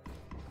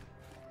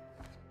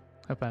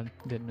 Hope I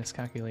didn't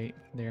miscalculate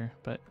there,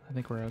 but I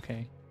think we're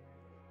okay.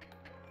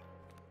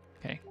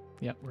 Okay,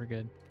 yep, we're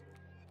good.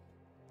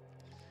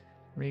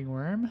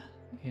 Ringworm,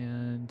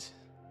 and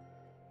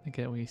I think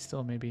that we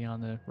still may be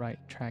on the right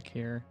track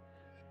here,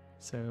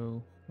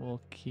 so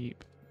we'll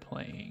keep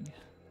playing.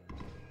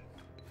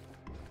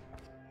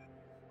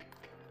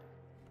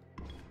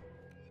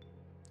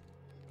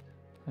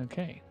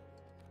 Okay.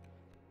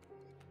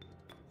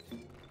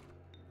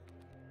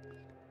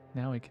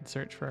 Now we can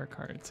search for our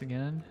cards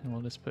again, and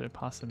we'll just put a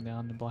possum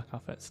down to block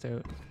off that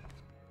stoat.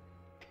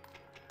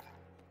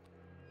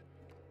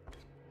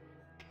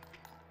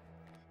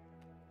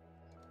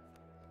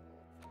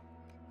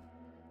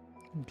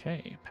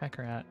 Okay, pack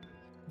rat.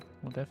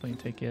 We'll definitely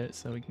take it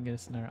so we can get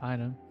us another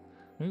item.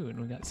 Ooh, and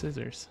we got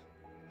scissors.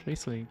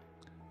 Basically,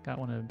 got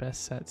one of the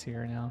best sets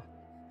here now.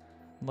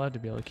 I'd love to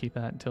be able to keep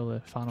that until the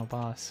final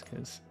boss,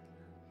 because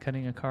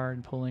cutting a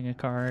card, pulling a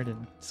card,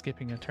 and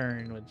skipping a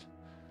turn would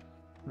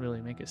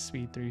really make us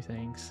speed through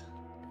things.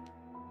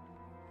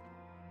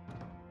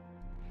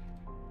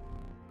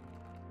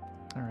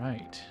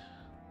 Alright,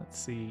 let's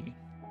see.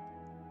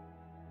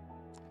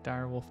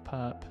 Direwolf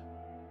pup.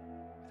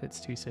 If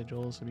it's 2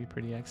 sigils, would be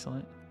pretty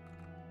excellent.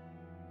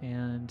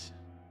 And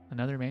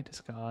another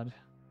mantis god.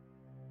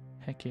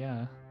 Heck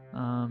yeah.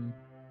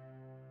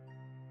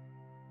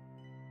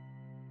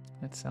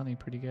 That's sounding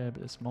pretty good,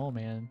 but this mole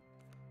man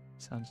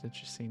sounds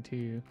interesting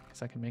too,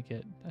 because I can make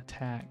it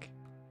attack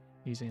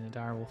using the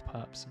direwolf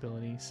pup's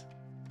abilities.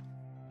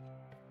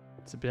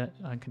 It's a bit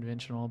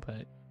unconventional,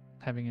 but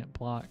having it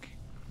block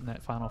in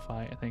that final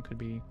fight I think would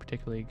be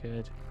particularly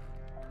good.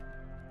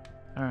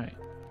 Alright.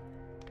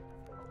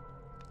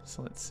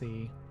 So let's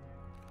see.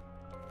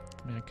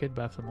 I mean, I could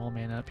buff the mole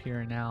man up here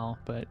and now,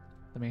 but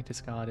the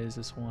mantis god is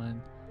this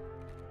one.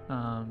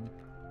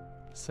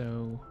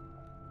 So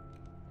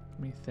let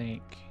me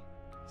think.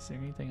 Is there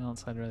anything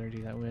else I'd rather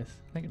do that with?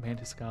 I think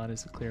mantis god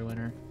is a clear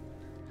winner.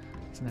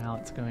 So now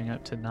it's going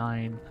up to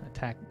 9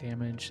 attack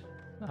damage,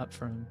 up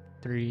from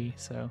 3.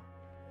 So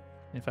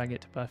if I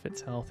get to buff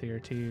its health here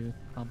too,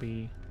 I'll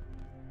be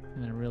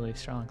in a really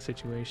strong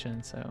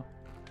situation. So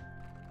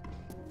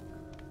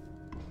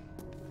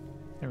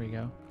there we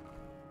go.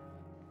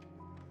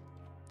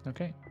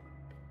 Okay.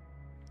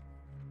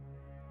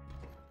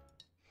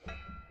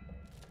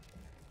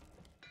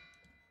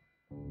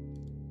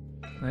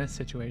 This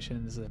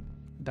situation is a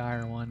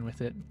dire one,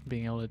 with it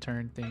being able to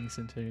turn things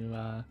into,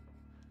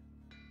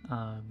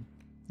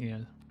 you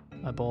know,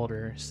 a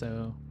boulder.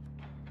 So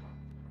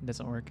it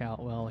doesn't work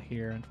out well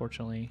here,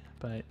 unfortunately.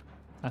 But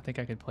I think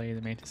I could play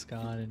the mantis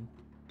god and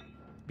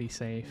be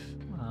safe,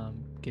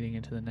 getting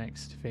into the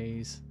next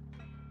phase.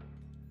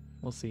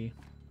 We'll see.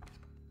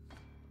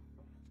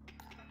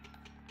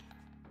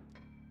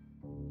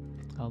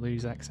 I'll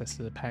lose access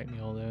to the pack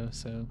mule though,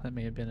 so that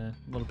may have been a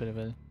little bit of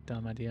a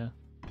dumb idea.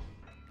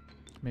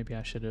 Maybe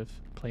I should have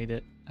played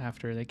it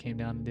after they came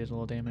down and did a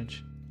little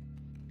damage.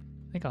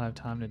 I think I'll have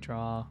time to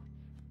draw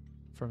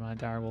for my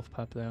direwolf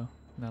pup though,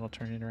 and that'll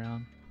turn it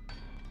around.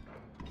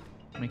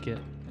 Make it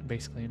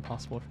basically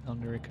impossible for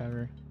them to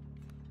recover.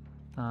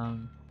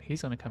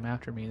 He's gonna come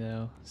after me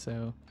though,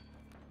 so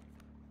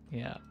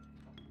yeah.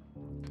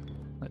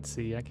 Let's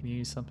see, I can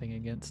use something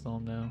against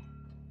them though.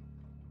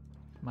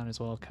 Might as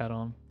well cut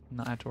them,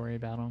 not have to worry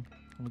about them.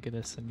 We'll get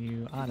us a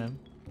new item.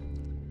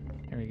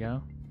 There we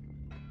go.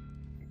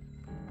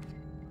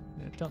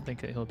 I don't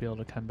think that he'll be able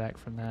to come back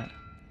from that.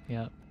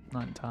 Yep,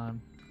 not in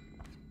time.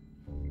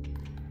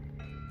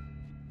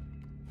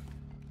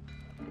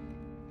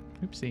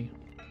 Oopsie.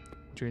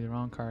 Drew the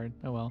wrong card.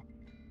 Oh well.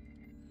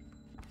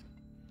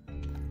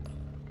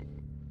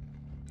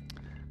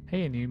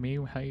 Hey, new me,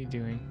 how you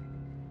doing?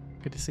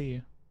 Good to see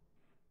you.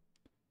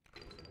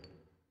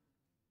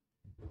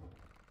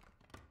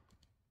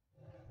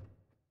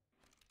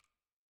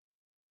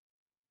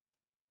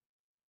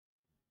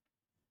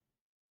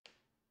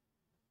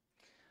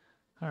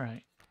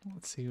 Alright,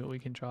 let's see what we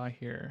can draw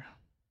here.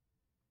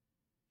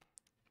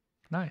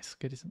 Nice,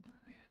 good.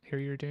 Here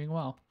you're doing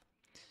well.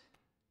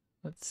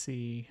 Let's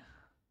see.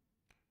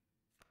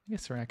 I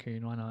guess a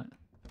raccoon, why not?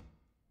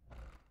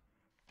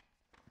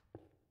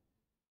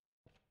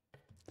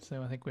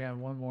 So I think we have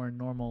one more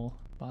normal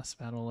boss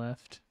battle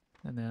left,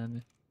 and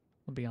then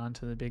we'll be on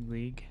to the big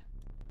league.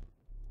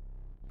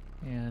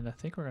 And I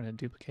think we're going to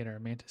duplicate our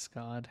Mantis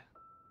God,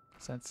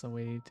 because that's the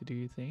way to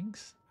do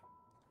things.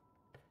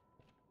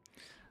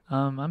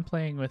 I'm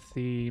playing with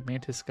the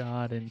Mantis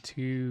God and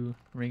 2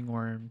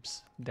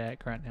 Ringworms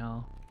deck right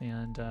now,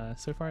 and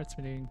so far it's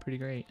been doing pretty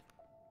great.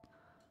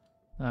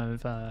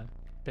 I've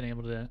been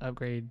able to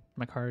upgrade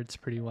my cards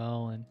pretty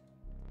well and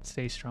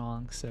stay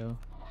strong, so...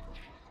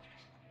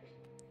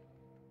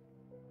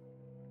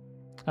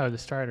 Oh, the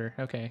starter.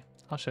 Okay,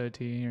 I'll show it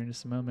to you here in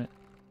just a moment.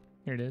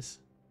 Here it is.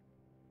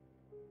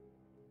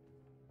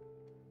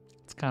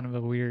 It's kind of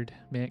a weird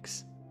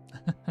mix.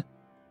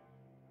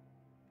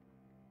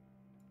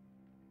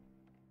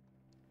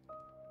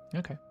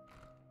 Okay.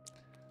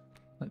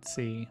 Let's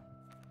see.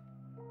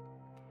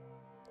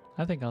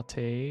 I think I'll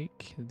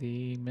take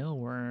the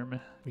Millworm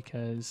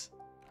because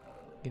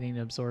getting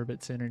to absorb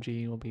its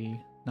energy will be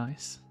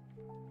nice.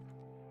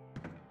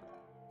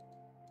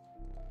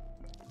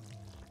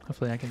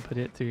 Hopefully I can put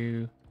it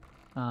through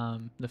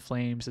the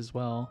flames as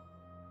well.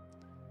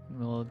 And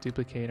we'll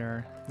duplicate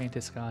our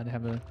Mantis God to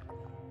have a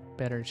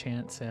better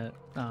chance at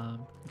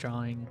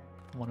drawing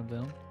one of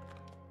them.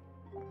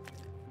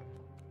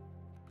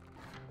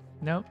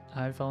 Nope,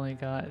 I've only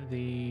got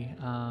the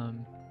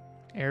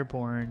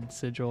airborne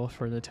sigil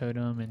for the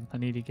totem, and I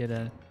need to get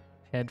a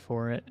head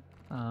for it.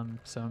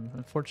 So I'm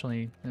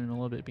unfortunately a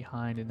little bit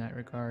behind in that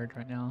regard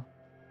right now.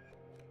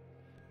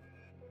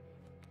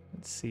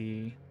 Let's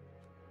see.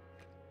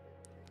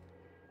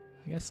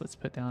 I guess let's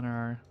put down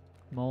our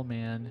Mole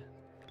Man,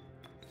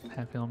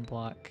 have him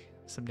block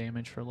some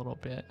damage for a little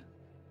bit.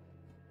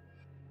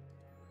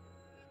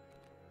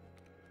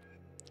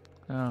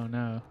 Oh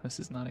no, this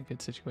is not a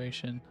good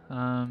situation.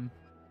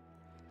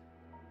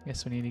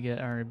 Guess we need to get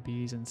our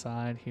bees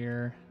inside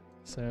here.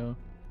 So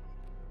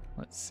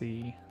let's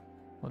see.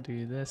 We'll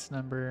do this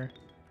number,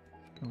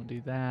 and we'll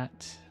do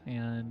that,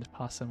 and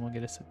Possum will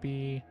get us a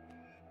bee.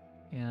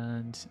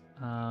 And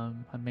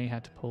I may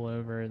have to pull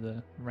over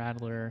the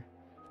Rattler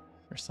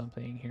or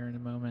something here in a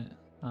moment.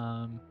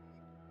 I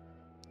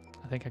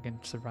think I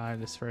can survive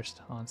this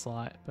first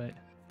onslaught, but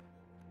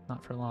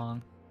not for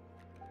long.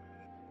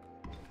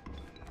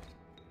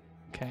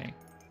 Okay.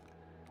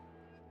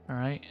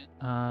 Alright,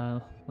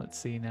 let's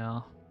see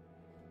now.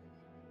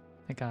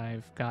 I think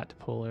I've got to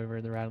pull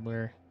over the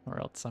Rattler or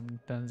else I'm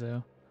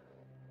donezo.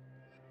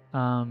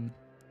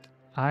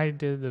 I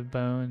did the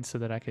bone so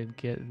that I could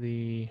get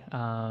the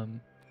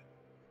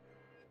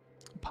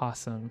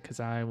Possum because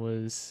I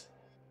was...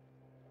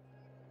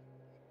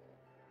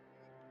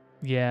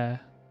 Yeah,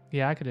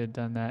 I could have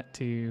done that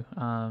too.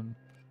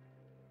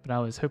 But I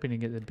was hoping to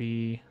get the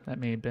bee. That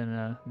may have been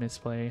a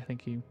misplay. I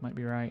think you might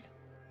be right.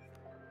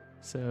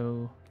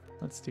 So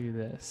let's do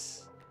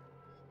this.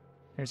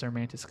 There's our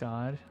Mantis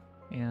God,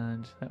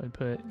 and that would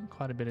put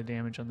quite a bit of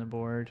damage on the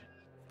board.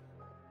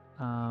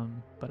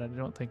 But I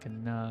don't think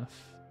enough.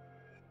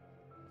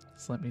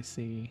 So let me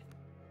see.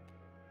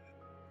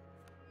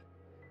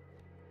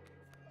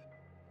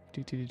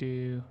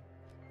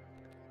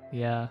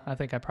 Yeah, I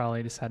think I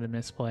probably just had a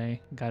misplay.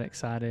 Got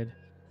excited.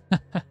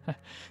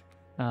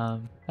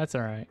 That's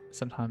alright.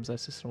 Sometimes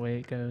that's just the way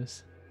it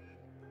goes.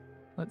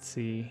 Let's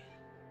see.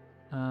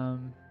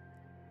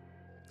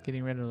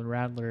 Getting rid of the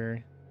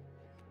Rattler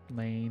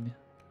lane.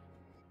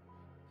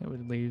 It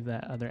would leave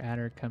that other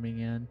adder coming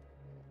in.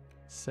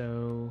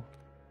 So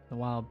the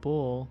Wild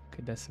Bull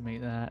could decimate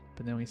that,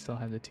 but then we still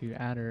have the 2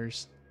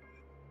 adders.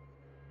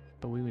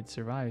 But we would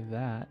survive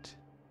that,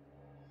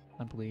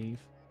 I believe.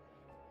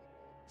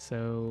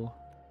 So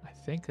I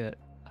think that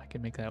I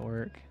can make that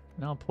work.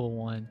 And I'll pull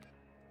one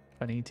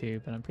if I need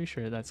to, but I'm pretty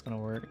sure that's going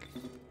to work.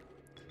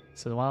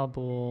 So the Wild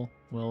Bull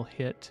will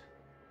hit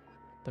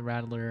the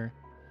Rattler,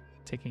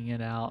 taking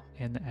it out,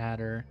 and the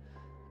adder.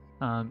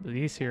 But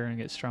these here are going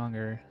to get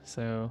stronger,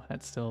 so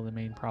that's still the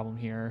main problem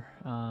here.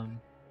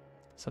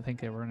 So I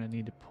think that we're going to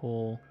need to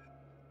pull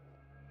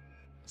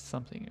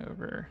something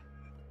over.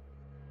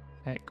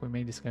 Heck, we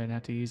may just go ahead and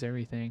have to use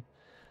everything.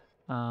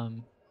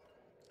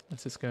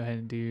 Let's just go ahead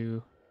and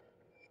do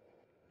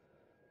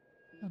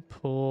a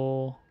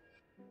pull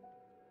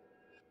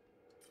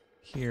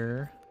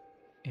here,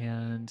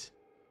 and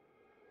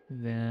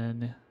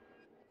then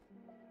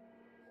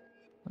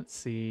let's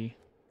see.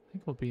 I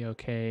think we'll be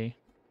okay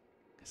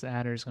because the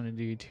adder is going to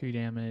do 2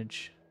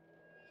 damage.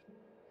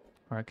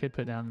 Or I could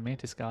put down the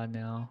Mantis God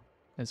now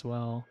as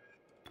well,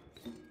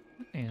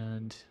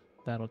 and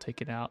that'll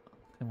take it out,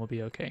 and we'll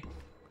be okay.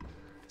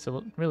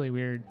 So really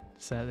weird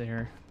set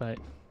there, but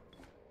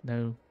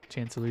no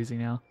chance of losing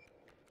now.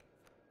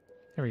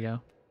 There we go.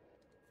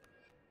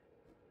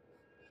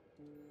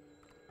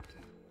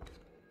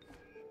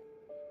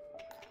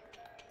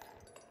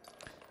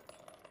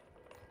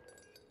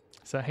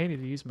 So I hated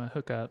to use my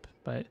hookup,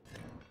 but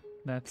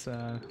That's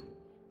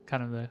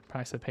kind of the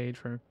price I paid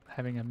for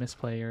having a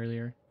misplay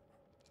earlier.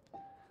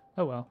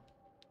 Oh well.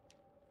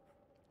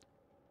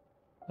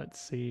 Let's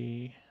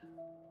see.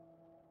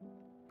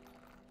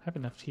 I have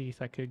enough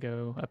teeth. I could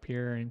go up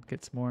here and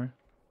get some more.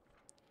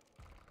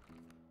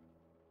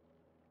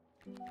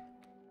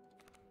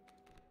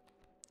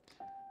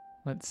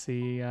 Let's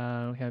see. We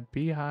have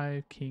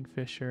beehive,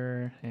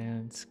 kingfisher,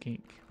 and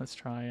skink. Let's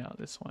try out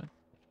this one.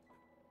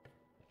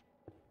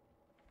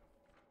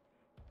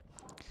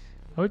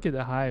 I would get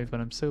the hive, but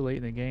I'm so late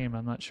in the game,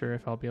 I'm not sure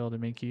if I'll be able to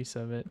make use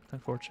of it,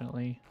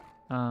 unfortunately.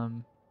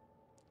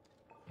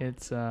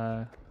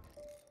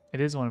 It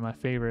is one of my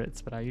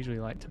favorites, but I usually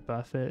like to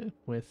buff it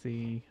with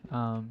the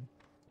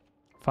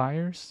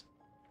fires,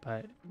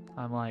 but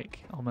I'm like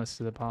almost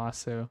to the boss,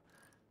 so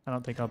I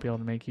don't think I'll be able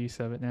to make use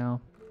of it now,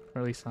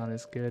 or at least not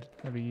as good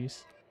of a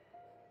use.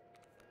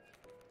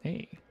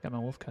 Hey, got my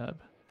wolf cub.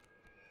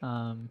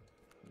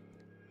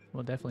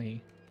 We'll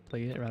definitely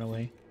play it right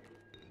away.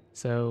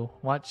 So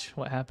watch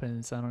what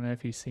happens. I don't know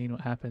if you've seen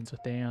what happens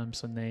with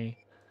dams when they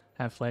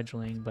have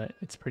fledgling, but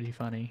it's pretty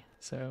funny.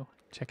 So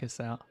check us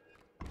out.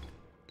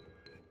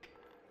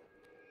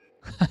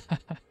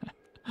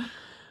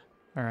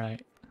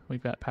 Alright,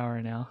 we've got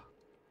power now.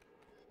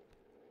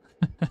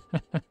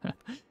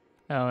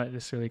 Oh, it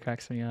just really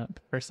cracks me up.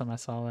 First time I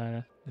saw that,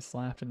 I just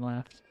laughed and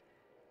laughed.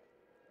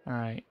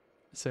 Alright,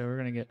 so we're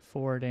going to get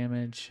 4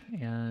 damage,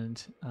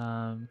 and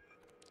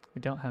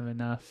we don't have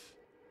enough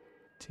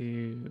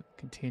to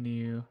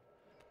continue.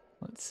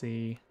 Let's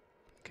see.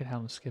 Could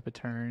have him skip a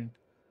turn.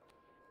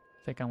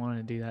 I think I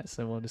wanted to do that,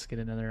 so we'll just get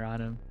another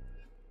item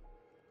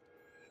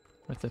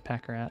with the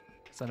pack rat,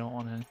 because I don't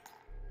want to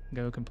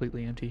go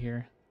completely empty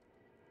here,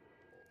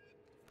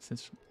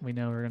 since we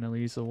know we're going to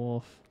lose the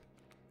wolf.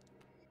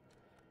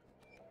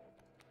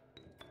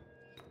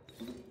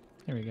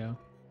 There we go.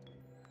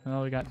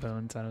 Well, we got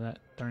bones out of that,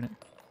 darn it.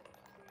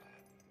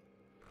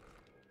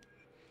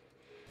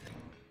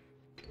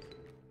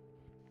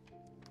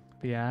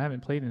 But yeah, I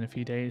haven't played in a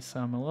few days, so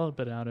I'm a little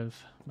bit out of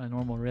my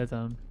normal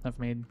rhythm. I've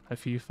made a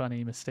few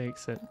funny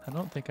mistakes that I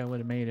don't think I would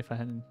have made if I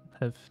hadn't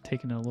have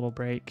taken a little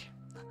break.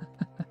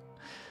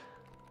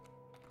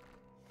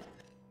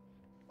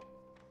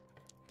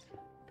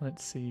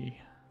 Let's see.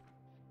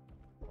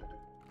 I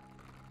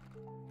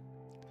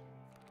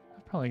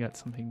probably got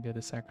something good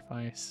to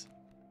sacrifice.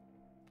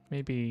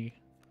 Maybe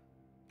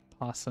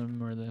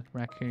possum or the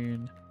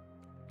raccoon.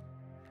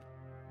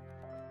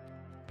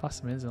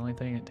 Possum is the only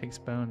thing that takes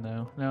bone,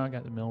 though. No, I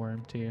got the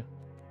mealworm, too.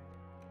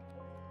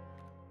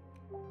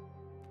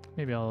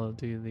 Maybe I'll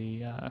do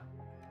the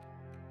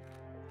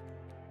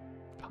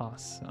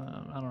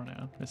possum. I don't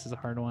know. This is a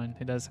hard one.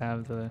 It does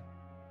have the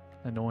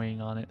annoying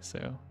on it,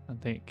 so I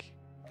think...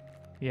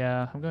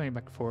 Yeah, I'm going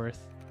back and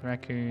forth. The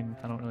raccoon,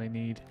 I don't really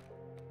need.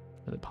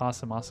 But the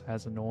possum also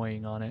has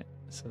annoying on it,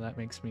 so that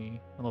makes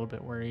me a little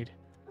bit worried.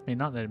 I mean,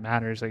 not that it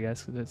matters, I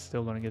guess, because it's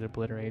still going to get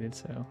obliterated,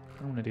 so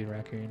I'm going to do the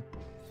raccoon.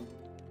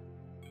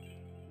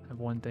 Have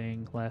one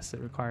thing less that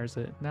requires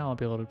it. Now I'll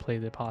be able to play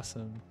the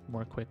possum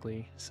more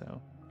quickly,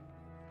 so.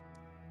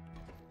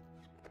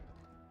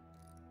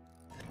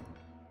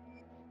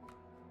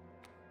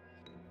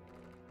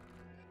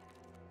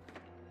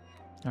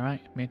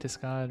 Alright, Mantis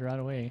God right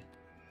away.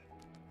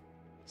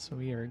 So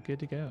we are good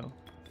to go.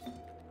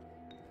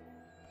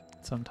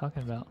 That's what I'm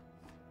talking about.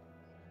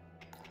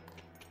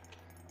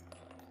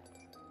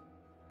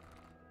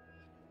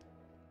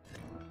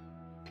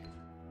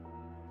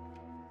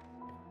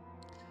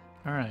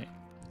 Alright,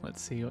 let's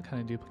see, what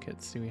kind of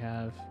duplicates do we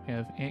have? We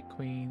have ant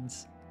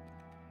queens.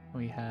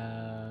 We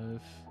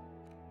have...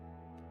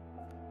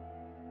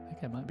 I think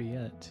that might be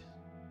it.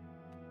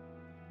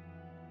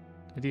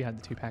 I do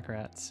have the 2 pack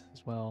rats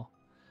as well.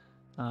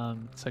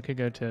 So I could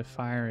go to a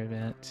fire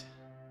event.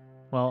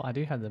 Well, I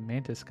do have the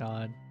Mantis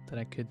God that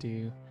I could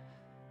do.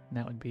 And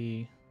that would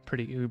be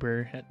pretty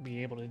uber. That'd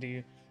be able to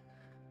do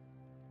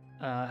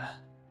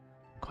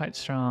quite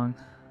strong.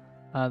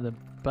 The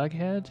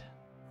Bughead.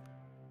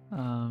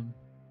 I'm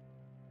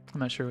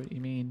not sure what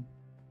you mean.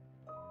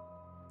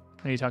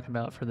 Are you talking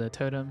about for the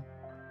totem?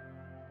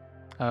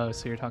 Oh,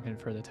 so you're talking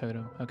for the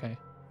totem. Okay.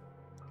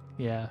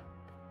 Yeah.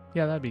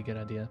 Yeah, that'd be a good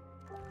idea.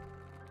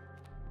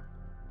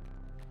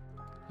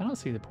 I don't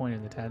see the point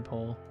of the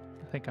tadpole.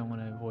 I think I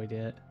want to avoid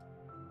it.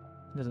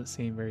 It doesn't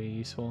seem very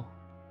useful.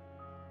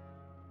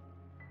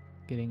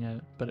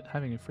 But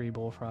having a free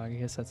bullfrog, I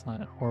guess that's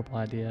not a horrible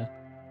idea.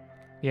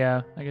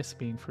 Yeah, I guess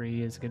being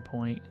free is a good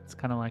point. It's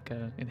kind of like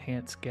a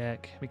enhanced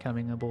Gek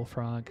becoming a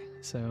bullfrog,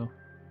 so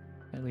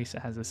at least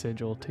it has a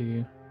sigil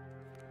too.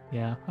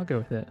 Yeah, I'll go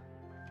with it.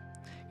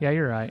 Yeah,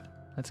 you're right.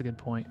 That's a good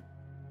point.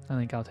 I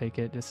think I'll take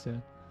it just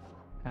to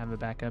have a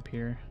backup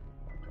here.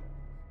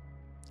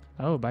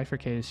 Oh,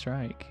 bifurcated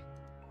strike.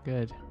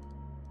 Good.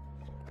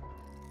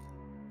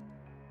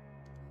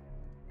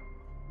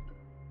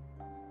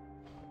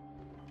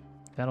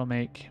 That'll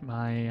make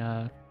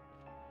my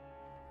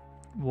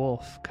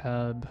wolf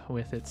cub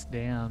with its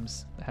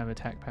dams have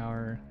attack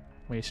power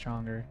way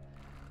stronger.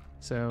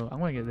 So I'm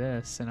going to get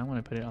this and I'm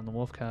going to put it on the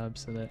wolf cub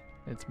so that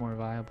it's more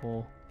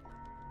viable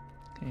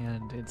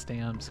and its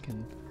dams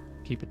can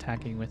keep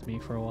attacking with me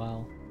for a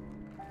while.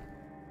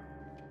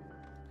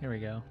 There we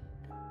go.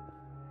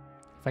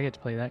 If I get to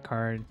play that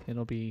card,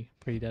 it'll be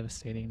pretty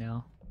devastating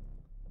now.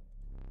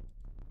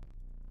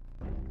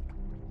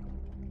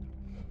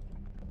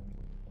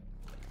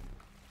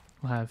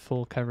 I'll have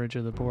full coverage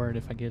of the board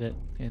if I get it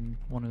in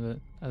one of the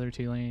other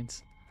 2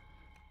 lanes.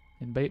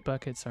 And bait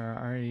buckets are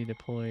already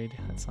deployed.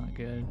 That's not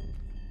good.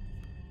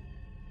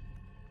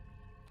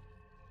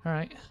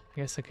 Alright, I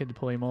guess I could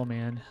deploy Mole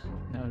Man.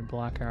 That would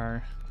block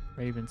our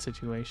Raven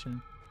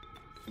situation.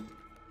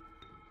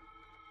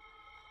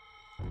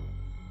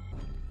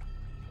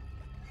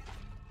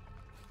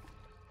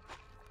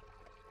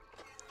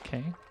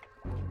 Okay.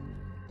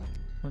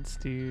 Let's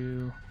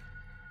do...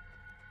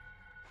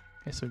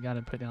 Guess we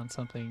gotta put down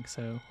something,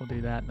 so we'll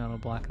do that and that'll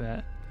block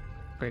that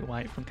Great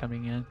White from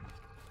coming in.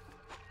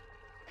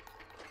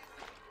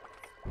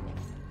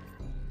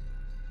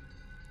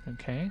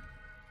 Okay.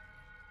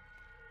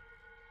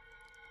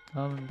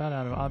 I'm about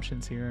out of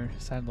options here,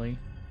 sadly.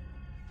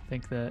 I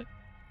think that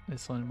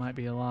this one might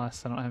be a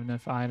loss. I don't have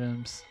enough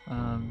items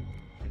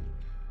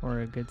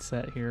or a good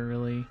set here,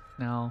 really.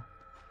 Now,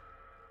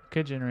 I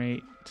could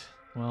generate,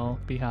 well,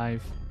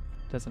 Beehive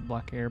doesn't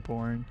block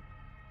Airborne.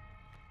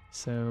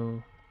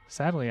 So,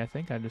 sadly, I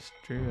think I just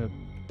drew a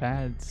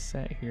bad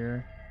set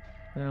here.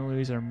 We're going to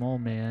lose our Mole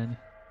Man.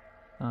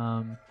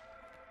 Let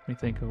me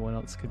think of what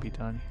else could be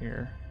done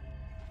here.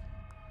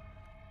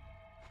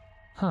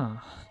 Huh.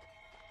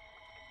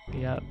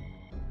 Yep.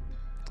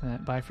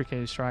 That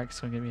bifurcated strike's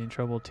going to get me in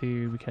trouble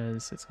too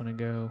because it's going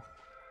to go,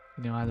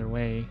 you know, either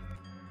way.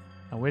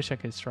 I wish I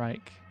could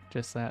strike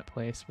just that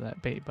place, but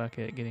that bait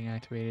bucket getting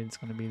activated is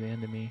going to be the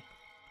end of me,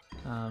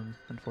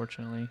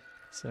 unfortunately.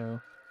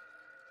 So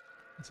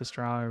it's a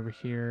straw over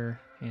here,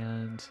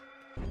 and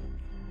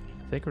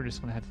I think we're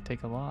just going to have to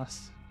take a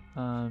loss.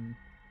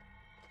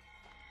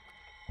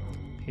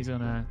 He's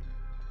going to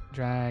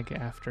drag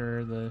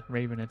after the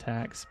Raven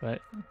attacks,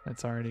 but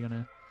that's already going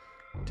to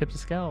tip the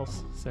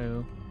scales,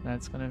 so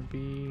that's going to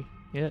be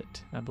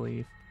it, I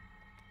believe.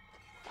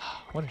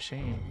 What a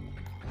shame.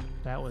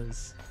 That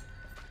was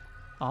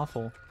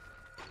awful.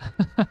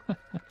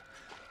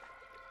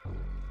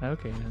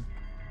 Okay, then.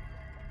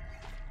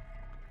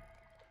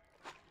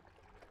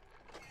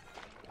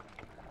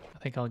 I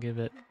think I'll give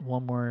it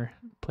one more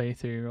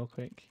playthrough real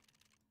quick.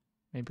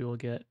 Maybe we'll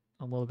get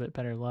a little bit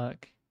better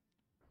luck.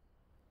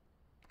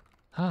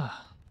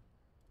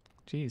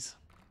 Jeez.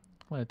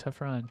 What a tough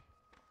run.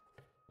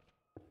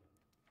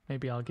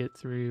 Maybe I'll get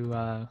through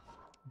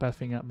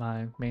buffing up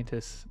my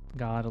Mantis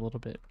God a little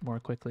bit more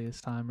quickly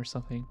this time or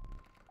something.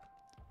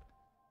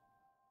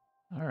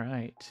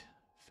 Alright.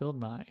 Field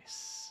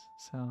Mice.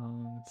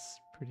 Sounds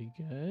pretty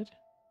good.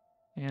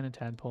 And a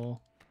Tadpole.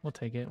 We'll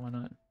take it, why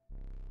not?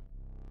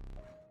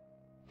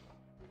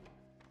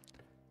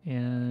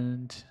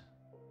 And...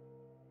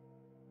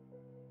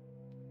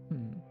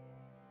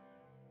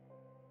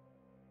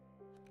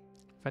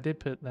 If I did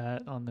put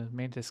that on the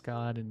Mantis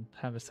God and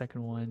have a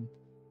second one,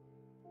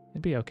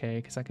 it'd be okay,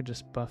 because I could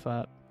just buff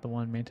up the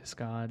one Mantis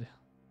God.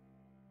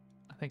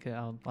 I think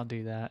I'll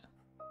do that.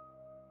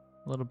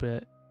 A little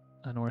bit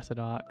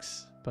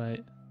unorthodox, but...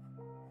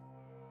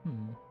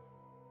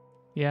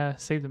 Yeah,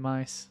 save the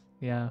mice.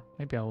 Yeah,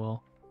 maybe I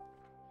will.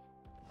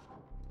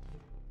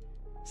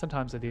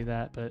 Sometimes I do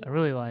that, but I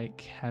really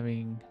like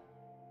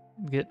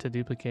get to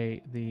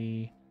duplicate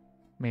the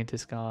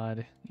Mantis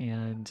God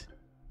and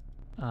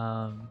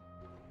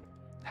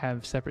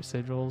have separate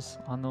sigils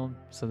on them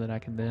so that I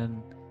can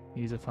then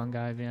use a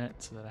fungi event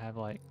so that I have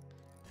like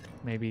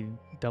maybe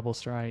double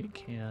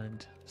strike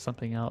and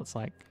something else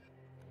like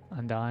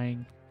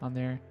undying on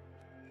there.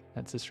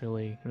 That's just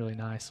really, really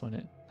nice when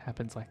it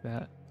happens like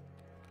that.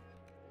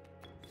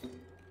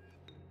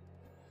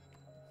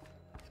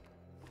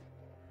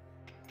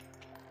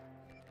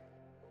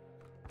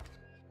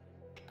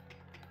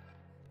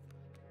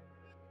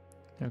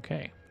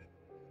 Okay.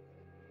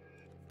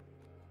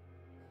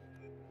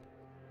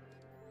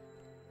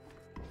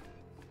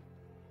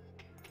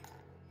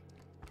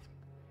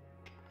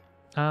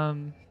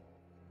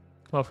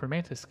 Well, for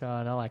Mantis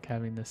God, I like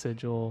having the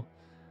sigil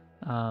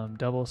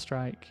double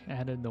strike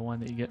added, the one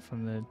that you get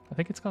from the, I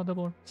think it's called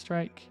double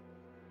strike,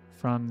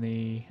 from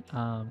the,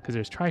 because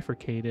there's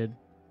trifurcated,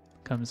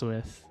 comes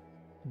with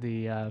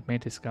the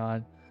Mantis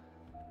God.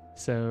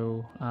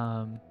 So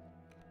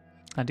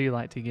I do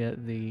like to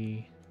get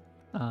the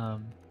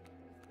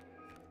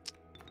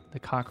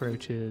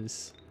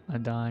cockroaches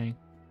undying.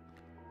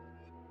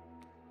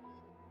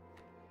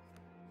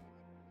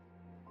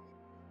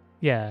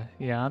 Yeah,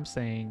 I'm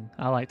saying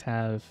I like to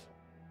have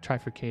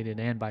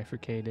trifurcated and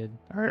bifurcated,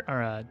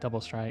 or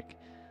double strike.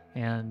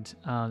 And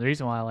the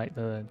reason why I like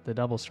the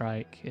double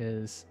strike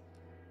is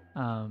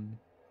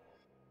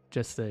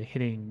just the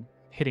hitting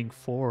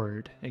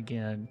forward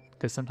again,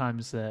 because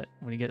sometimes that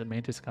when you get the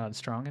Mantis God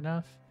strong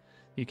enough,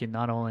 you can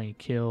not only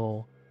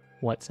kill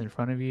what's in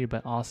front of you,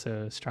 but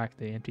also strike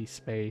the empty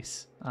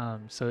space.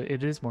 So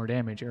it is more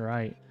damage, you're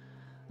right.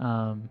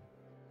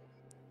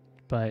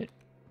 But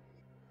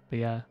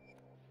yeah.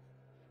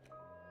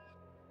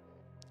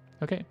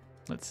 Okay,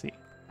 let's see.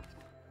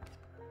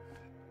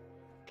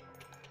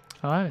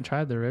 Oh, I haven't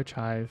tried the roach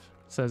hive.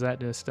 So is that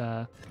just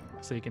so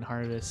you can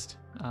harvest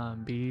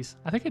bees?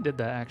 I think I did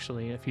that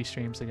actually a few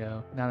streams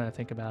ago, now that I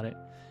think about it.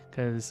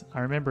 Because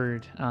I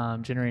remembered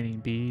generating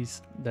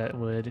bees that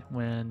would,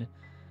 when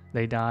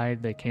they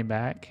died, they came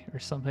back or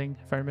something,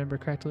 if I remember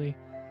correctly.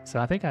 So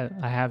I think I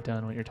have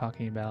done what you're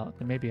talking about,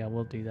 and maybe I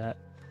will do that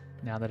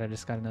now that I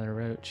just got another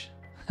roach.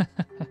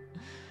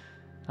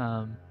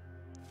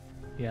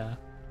 Yeah,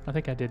 I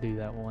think I did do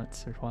that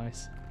once or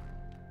twice.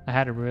 I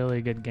had a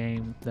really good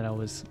game that I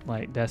was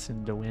like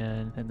destined to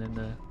win, and then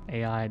the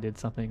AI did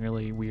something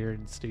really weird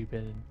and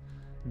stupid and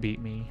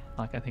beat me.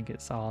 Like I think it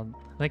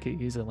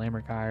used a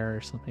Lammergeier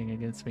or something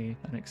against me,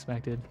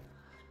 unexpected.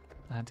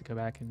 I had to go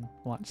back and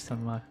watch some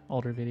of my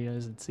older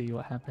videos and see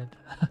what happened.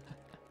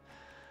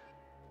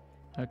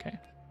 Okay.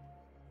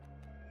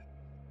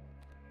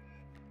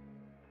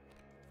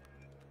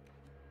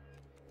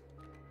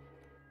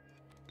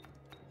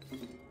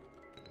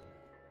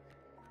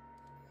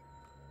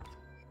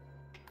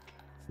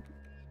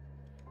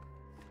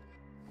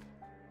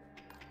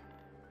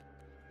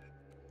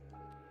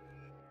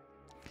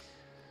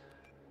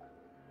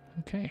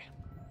 Okay.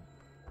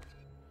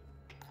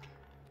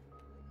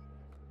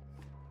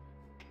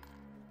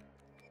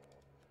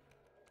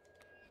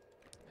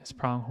 This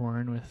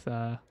pronghorn with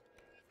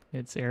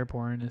it's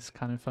airborne is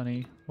kind of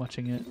funny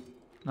watching it.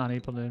 Not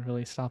able to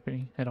really stop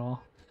me at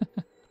all.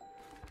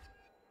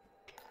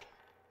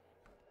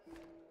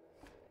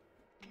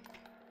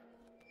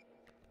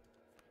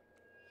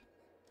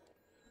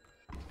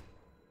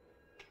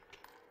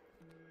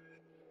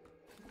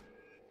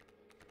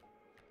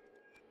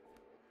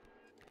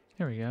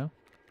 Here we go.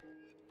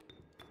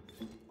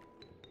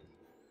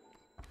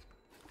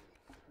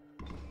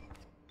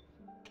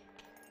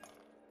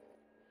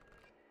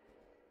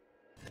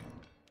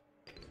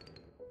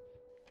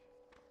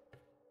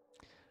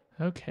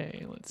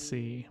 Okay, let's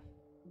see.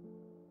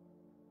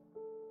 I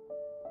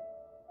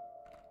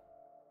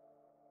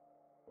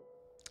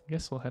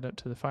guess we'll head up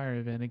to the fire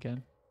event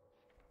again.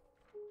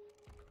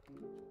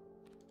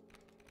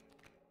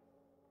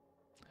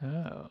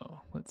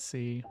 Oh, let's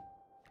see.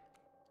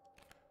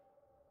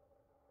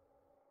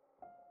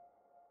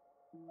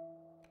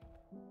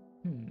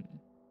 I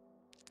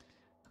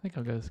think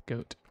I'll go with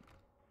goat.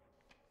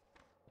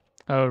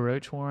 Oh,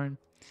 roach warren.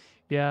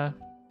 Yeah,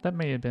 that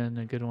may have been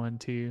a good one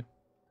too.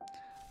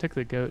 Took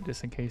the goat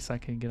just in case I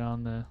can get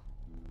on the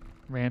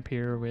ramp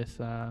here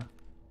with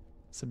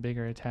some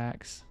bigger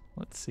attacks.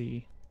 Let's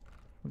see.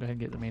 We'll go ahead and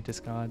get the Mantis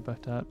God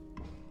buffed up.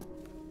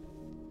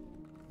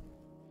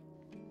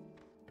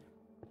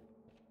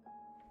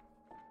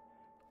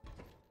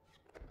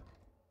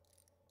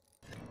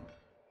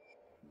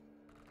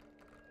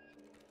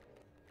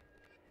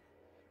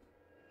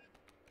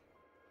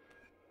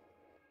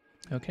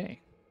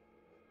 Okay.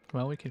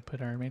 Well, we could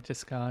put our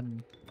Mantis God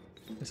and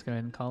just go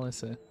ahead and call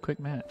this a quick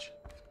match.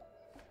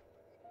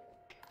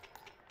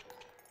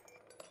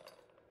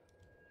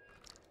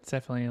 It's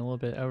definitely a little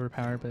bit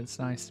overpowered, but it's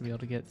nice to be able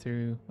to get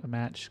through a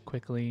match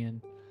quickly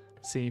and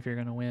see if you're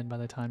going to win by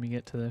the time you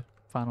get to the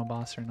final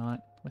boss or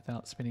not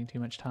without spending too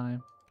much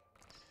time.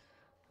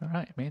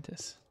 Alright,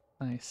 Mantis.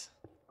 Nice.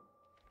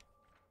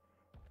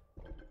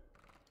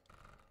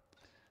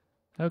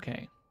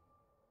 Okay.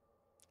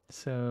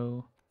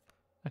 So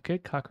I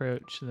could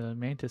cockroach the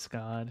Mantis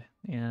God,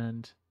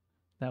 and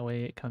that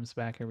way it comes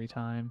back every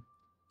time.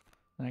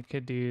 And I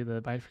could do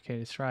the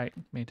bifurcated strike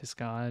Mantis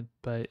God,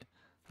 but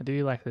I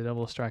do like the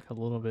double strike a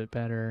little bit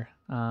better.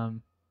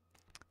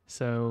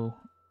 So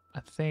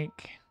I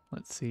think,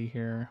 let's see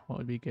here, what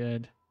would be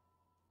good?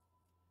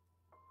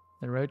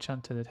 The roach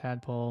onto the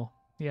tadpole.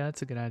 Yeah,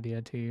 that's a good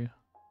idea too.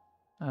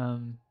 I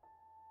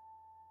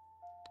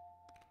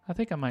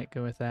think I might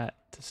go with that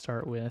to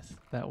start with.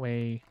 That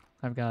way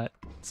I've got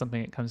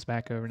something that comes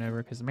back over and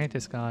over, because the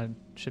Mantis God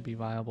should be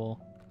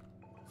viable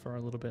for a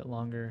little bit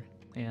longer.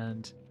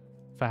 And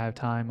if I have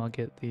time, I'll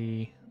get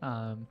the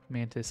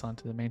Mantis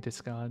onto the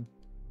Mantis God.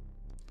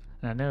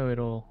 And I know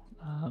it'll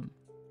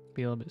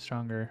be a little bit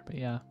stronger, but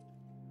yeah.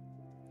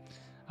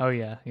 Oh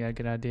yeah,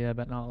 good idea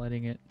about not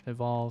letting it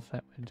evolve.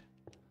 That would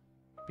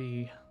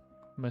be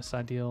most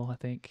ideal, I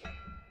think.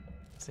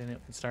 So then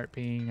it would start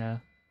being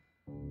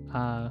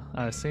I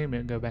assume it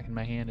would go back in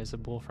my hand as a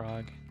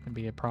bullfrog and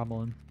be a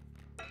problem.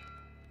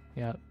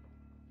 Yep.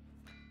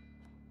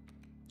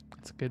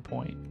 That's a good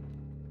point.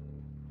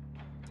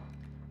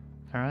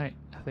 Alright,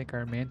 I think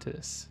our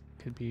Mantis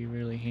could be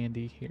really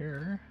handy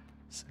here.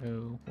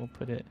 So we'll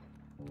put it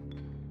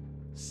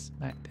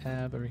smack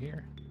dab over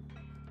here.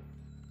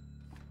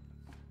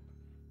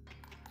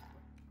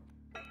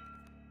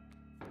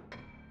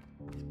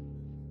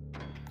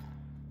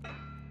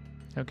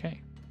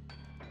 Okay.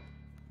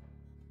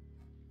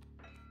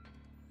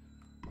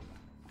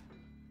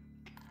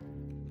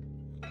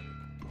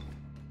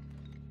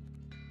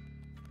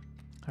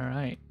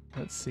 Alright,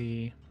 let's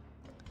see.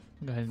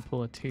 Go ahead and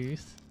pull a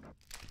tooth.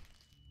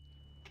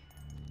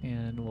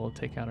 And we'll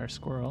take out our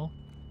squirrel.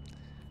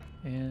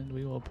 And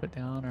we will put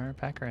down our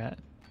pack rat.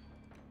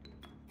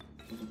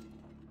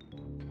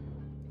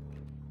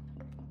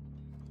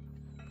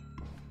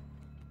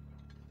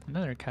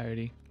 Another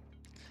coyote.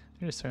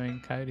 They're just throwing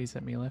coyotes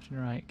at me left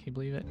and right. Can you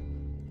believe it?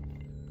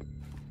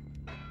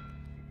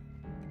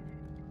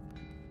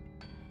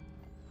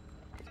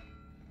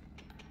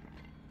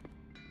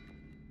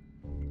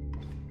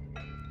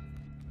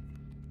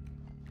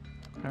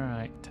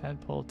 Alright,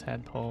 tadpole,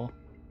 tadpole.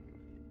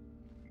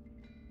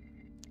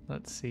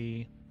 Let's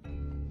see.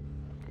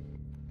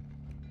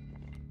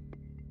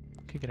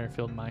 Could get our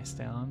field mice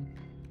down.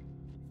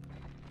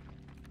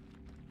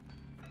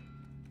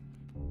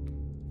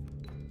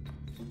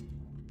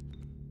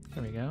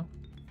 There we go.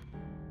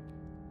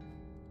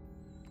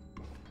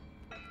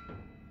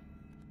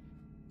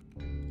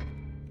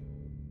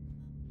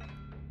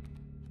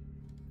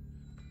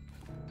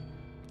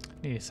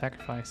 Need to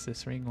sacrifice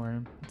this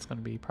ringworm. It's going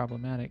to be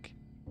problematic.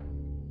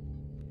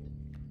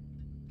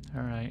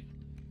 Alright.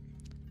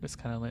 Just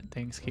kind of let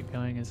things keep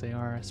going as they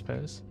are, I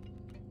suppose.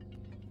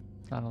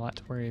 Not a lot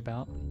to worry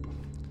about.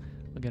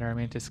 We'll get our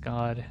Mantis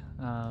God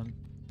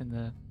in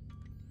the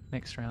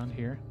next round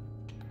here.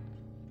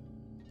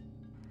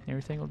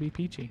 Everything will be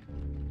peachy.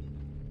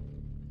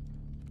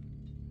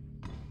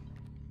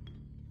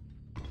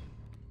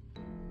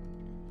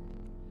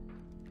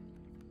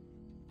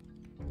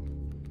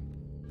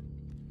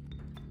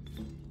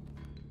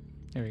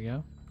 There we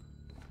go.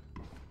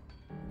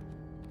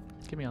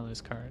 Give me all those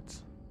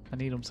cards. I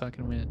need them so I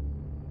can win.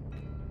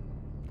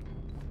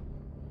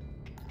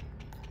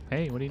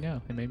 Hey, what do you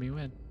know? It made me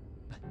win.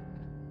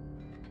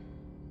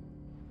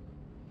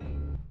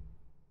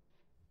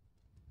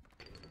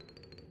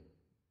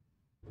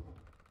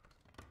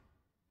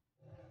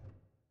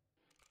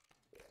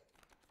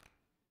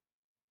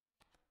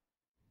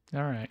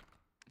 Alright,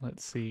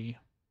 let's see.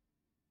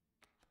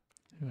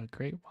 Ooh, a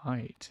great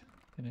white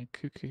and a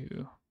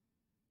cuckoo.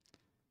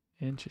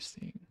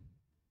 Interesting.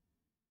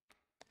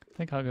 I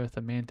think I'll go with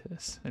the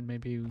mantis, and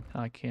maybe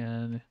I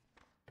can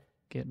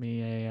get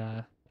me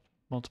a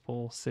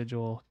multiple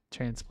sigil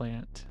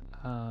transplant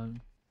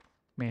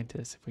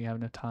mantis if we have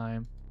enough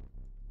time.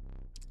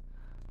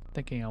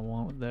 Thinking I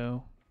won't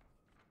though.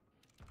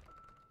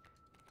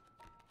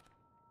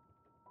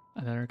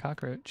 Another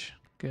cockroach.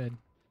 Good.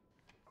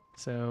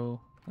 So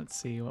let's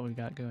see what we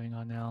got going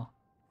on now.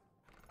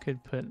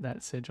 Could put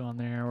that sigil on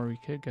there, or we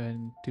could go ahead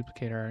and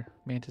duplicate our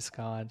mantis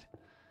god.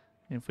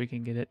 And if we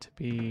can get it to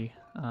be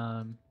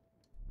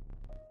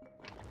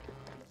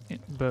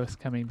both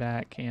coming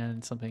back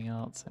and something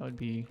else, that would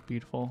be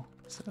beautiful.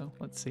 So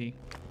let's see.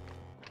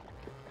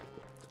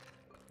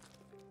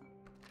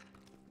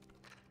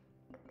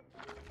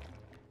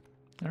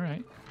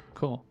 Alright,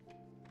 cool.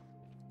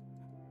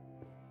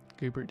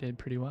 Goobert did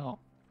pretty well.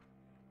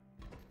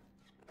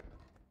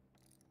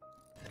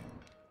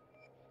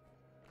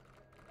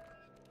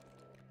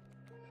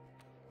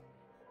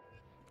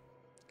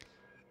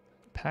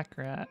 Pack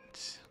rat,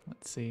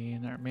 let's see,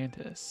 and our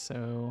mantis.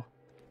 So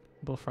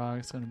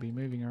bullfrog's going to be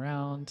moving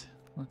around.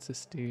 Let's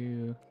just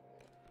do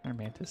our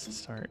mantis to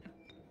start.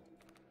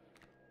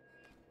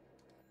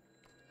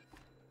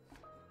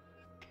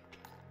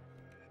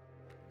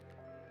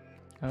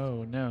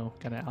 Oh no,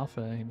 got an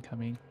alpha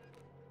incoming.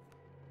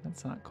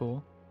 That's not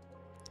cool.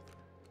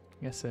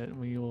 I guess that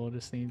we will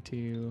just need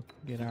to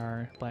get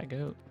our black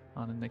goat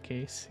on in the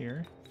case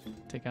here.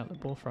 Take out the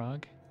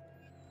bullfrog.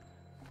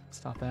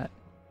 Stop that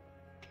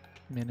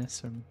menace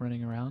from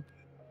running around.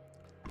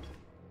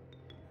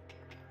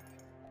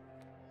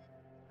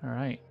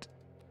 Alright.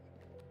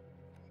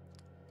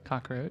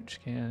 Cockroach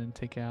can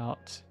take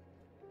out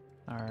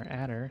our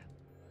adder.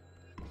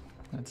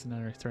 That's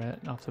another threat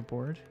off the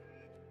board.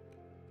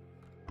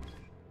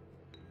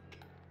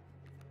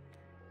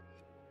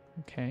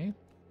 Okay.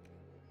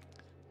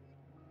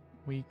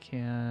 We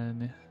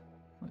can,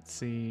 let's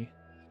see,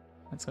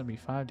 that's going to be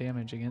 5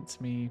 damage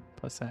against me,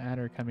 plus that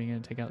adder coming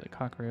in to take out the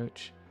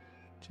cockroach,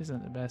 which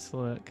isn't the best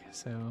look.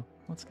 So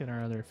let's get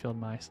our other field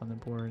mice on the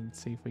board and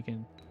see if we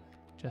can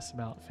just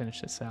about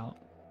finish this out.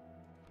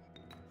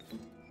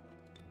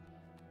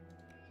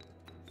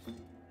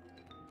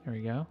 There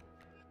we go.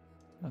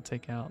 I'll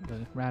take out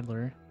the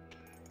rattler.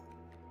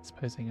 It's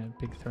posing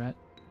a big threat.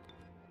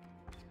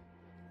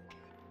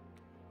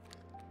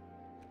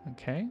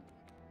 Okay.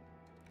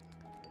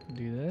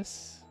 Do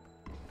this.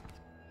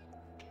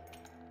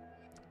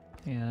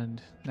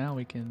 And now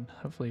we can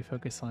hopefully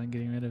focus on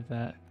getting rid of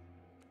that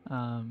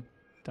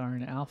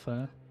darn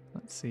alpha.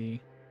 Let's see.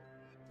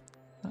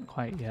 Not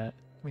quite yet.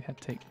 We had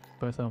to take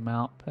both of them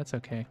out, but that's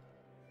okay.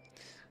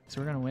 So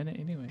we're going to win it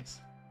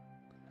anyways.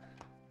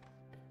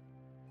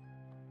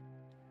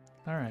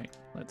 Alright,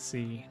 let's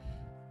see.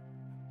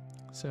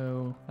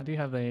 So I do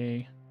have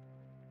a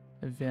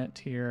event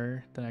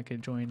here that I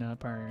could join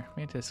up our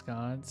mantis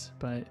gods,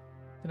 but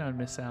then I would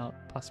miss out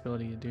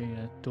possibility of doing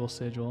a dual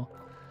sigil.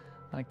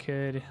 I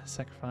could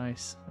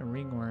sacrifice a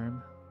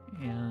ringworm,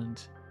 and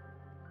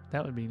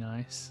that would be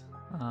nice.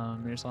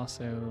 There's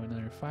also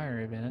another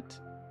fire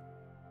event,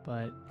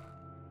 but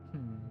I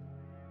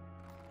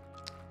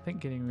think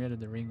getting rid of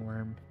the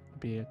ringworm would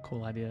be a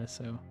cool idea,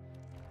 so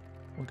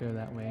we'll go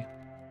that way.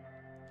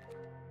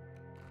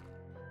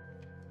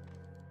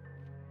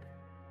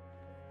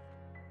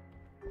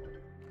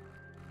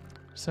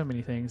 so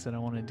many things that I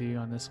want to do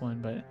on this one,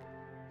 but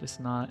just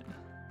not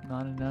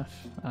enough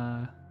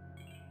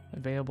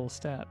available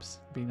steps.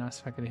 It'd be nice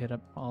if I could hit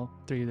up all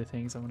 3 of the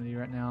things I want to do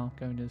right now: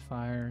 going to the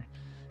fire,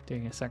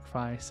 doing a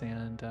sacrifice,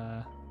 and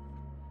I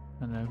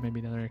don't know,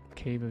 maybe another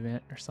cave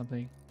event or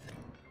something.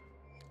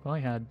 I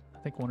only had, I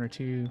think, 1 or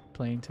 2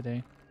 playing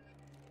today.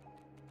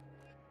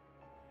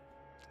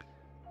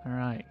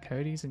 Alright,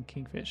 Cody's and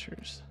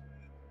Kingfishers.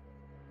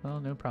 Well,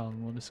 no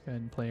problem. We'll just go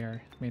ahead and play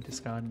our Mantis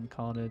God and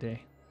call it a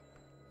day.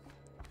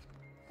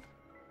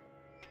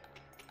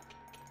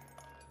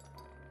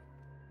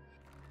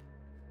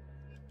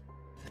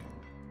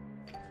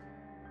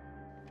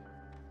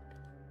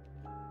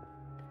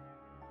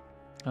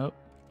 Oh,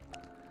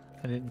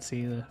 I didn't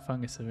see the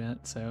fungus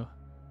event, so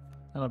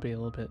that'll be a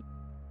little bit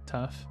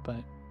tough,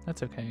 but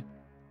that's okay.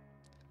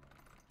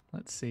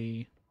 Let's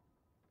see.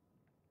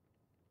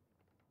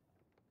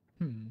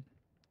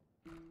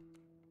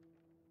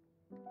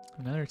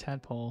 Another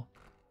tadpole.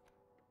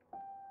 I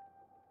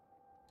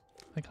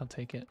think I'll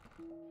take it.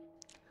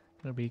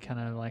 It'll be kind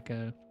of like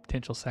a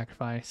potential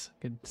sacrifice.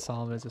 Could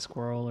solve as a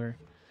squirrel or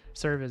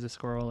serve as a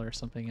squirrel or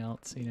something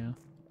else, you know.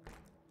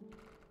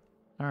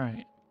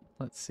 Alright,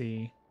 let's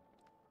see.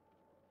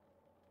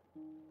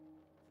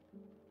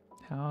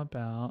 How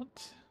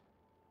about...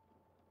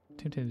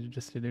 tempted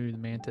just to do the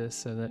mantis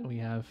so that we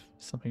have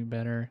something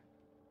better.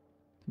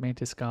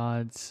 Mantis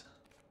gods.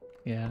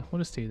 Yeah, we'll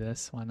just do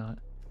this. Why not?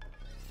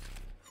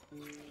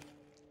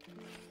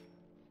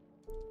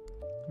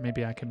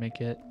 Maybe I can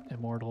make it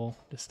immortal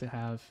just to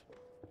have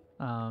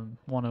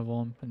one of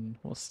them, and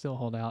we'll still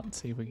hold out and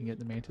see if we can get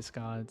the mantis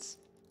gods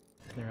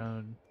their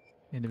own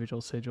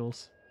individual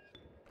sigils.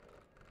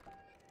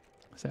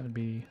 So that would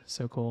be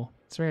so cool.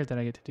 It's rare that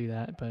I get to do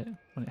that, but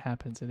when it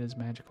happens, it is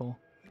magical.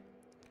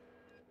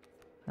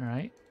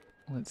 Alright,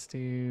 let's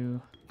see.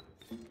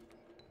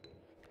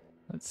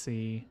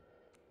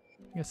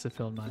 I guess the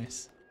field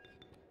mice.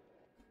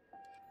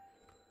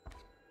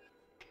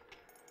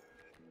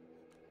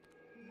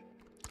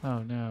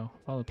 Oh no,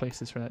 all the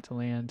places for that to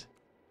land.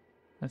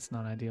 That's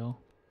not ideal.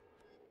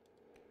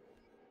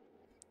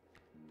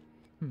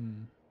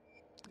 And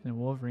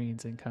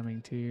Wolverine's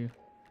incoming too.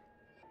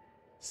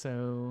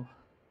 So,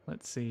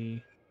 let's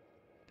see.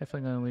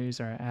 Definitely gonna lose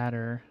our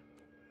adder,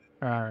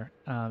 or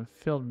our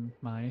field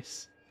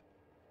mice.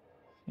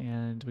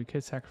 And we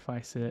could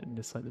sacrifice it and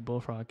just let the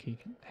bullfrog keep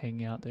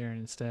hanging out there,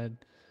 and instead,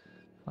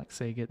 like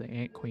say, get the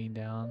ant queen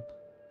down.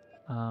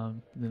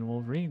 Then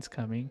Wolverine's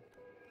coming.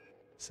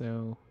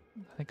 So,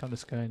 I think I'll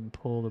just go ahead and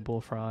pull the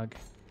bullfrog,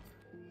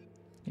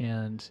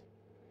 and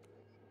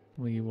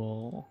we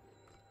will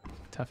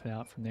tough it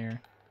out from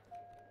there.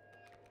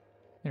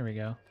 There we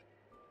go.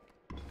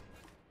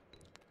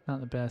 Not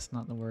the best,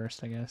 not the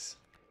worst, I guess.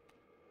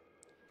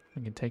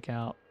 We can take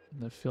out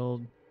the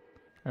field,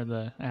 or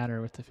the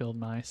adder with the field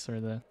mice,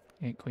 or the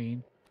ant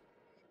queen.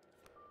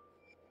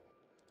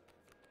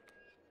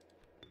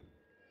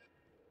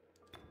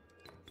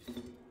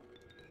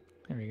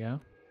 There we go.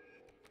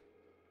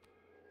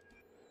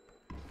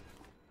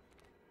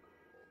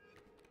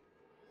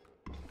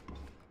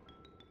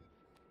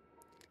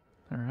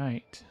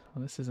 Alright,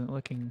 well this isn't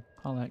looking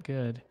all that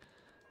good.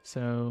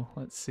 So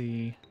let's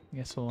see, I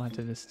guess we'll have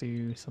to just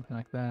do something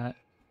like that.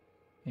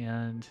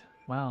 And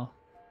wow,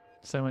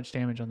 so much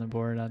damage on the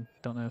board, I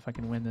don't know if I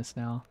can win this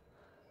now.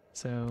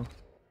 So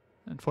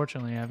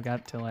unfortunately I've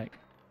got to like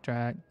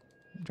drag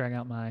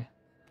out my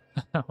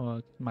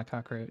well, my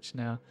cockroach.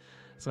 No, I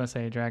was gonna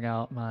say drag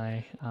out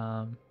my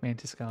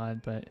mantis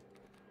god, but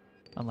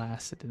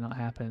alas it did not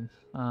happen.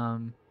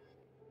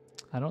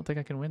 I don't think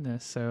I can win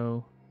this,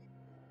 so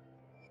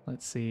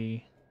let's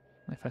see.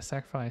 If I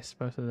sacrifice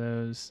both of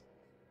those,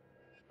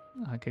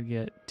 I could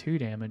get 2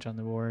 damage on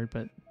the board,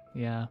 but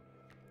yeah,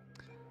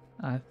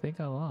 I think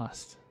I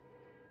lost.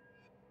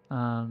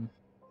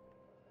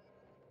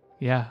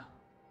 Yeah,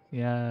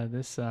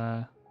 this,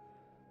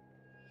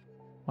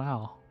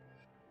 wow.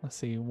 Let's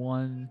see,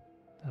 1,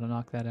 that'll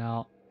knock that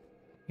out.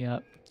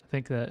 Yep, I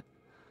think that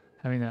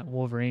having that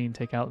Wolverine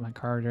take out my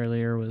card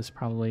earlier was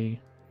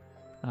probably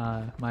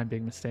my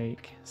big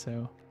mistake,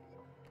 so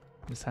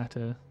just have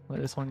to let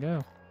this one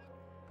go.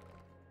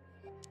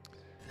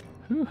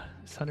 Whew,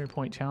 this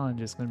 100-point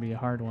challenge is going to be a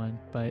hard one,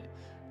 but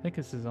I think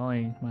this is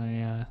only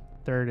my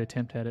 3rd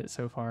attempt at it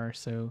so far,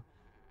 so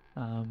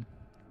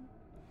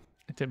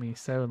it took me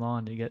so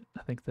long to get,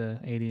 I think, the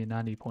 80 and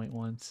 90 point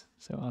ones,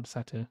 so I'll just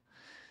have to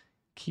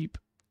keep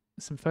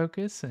some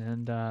focus,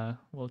 and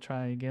we'll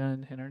try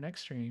again in our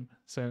next stream.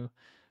 So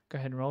go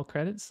ahead and roll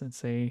credits and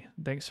say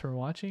thanks for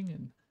watching,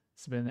 and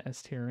this has been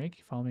STR Rank.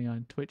 You follow me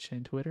on Twitch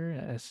and Twitter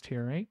at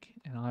STR Rank,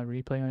 and I'll have a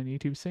replay on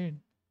YouTube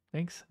soon.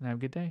 Thanks, and have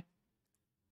a good day.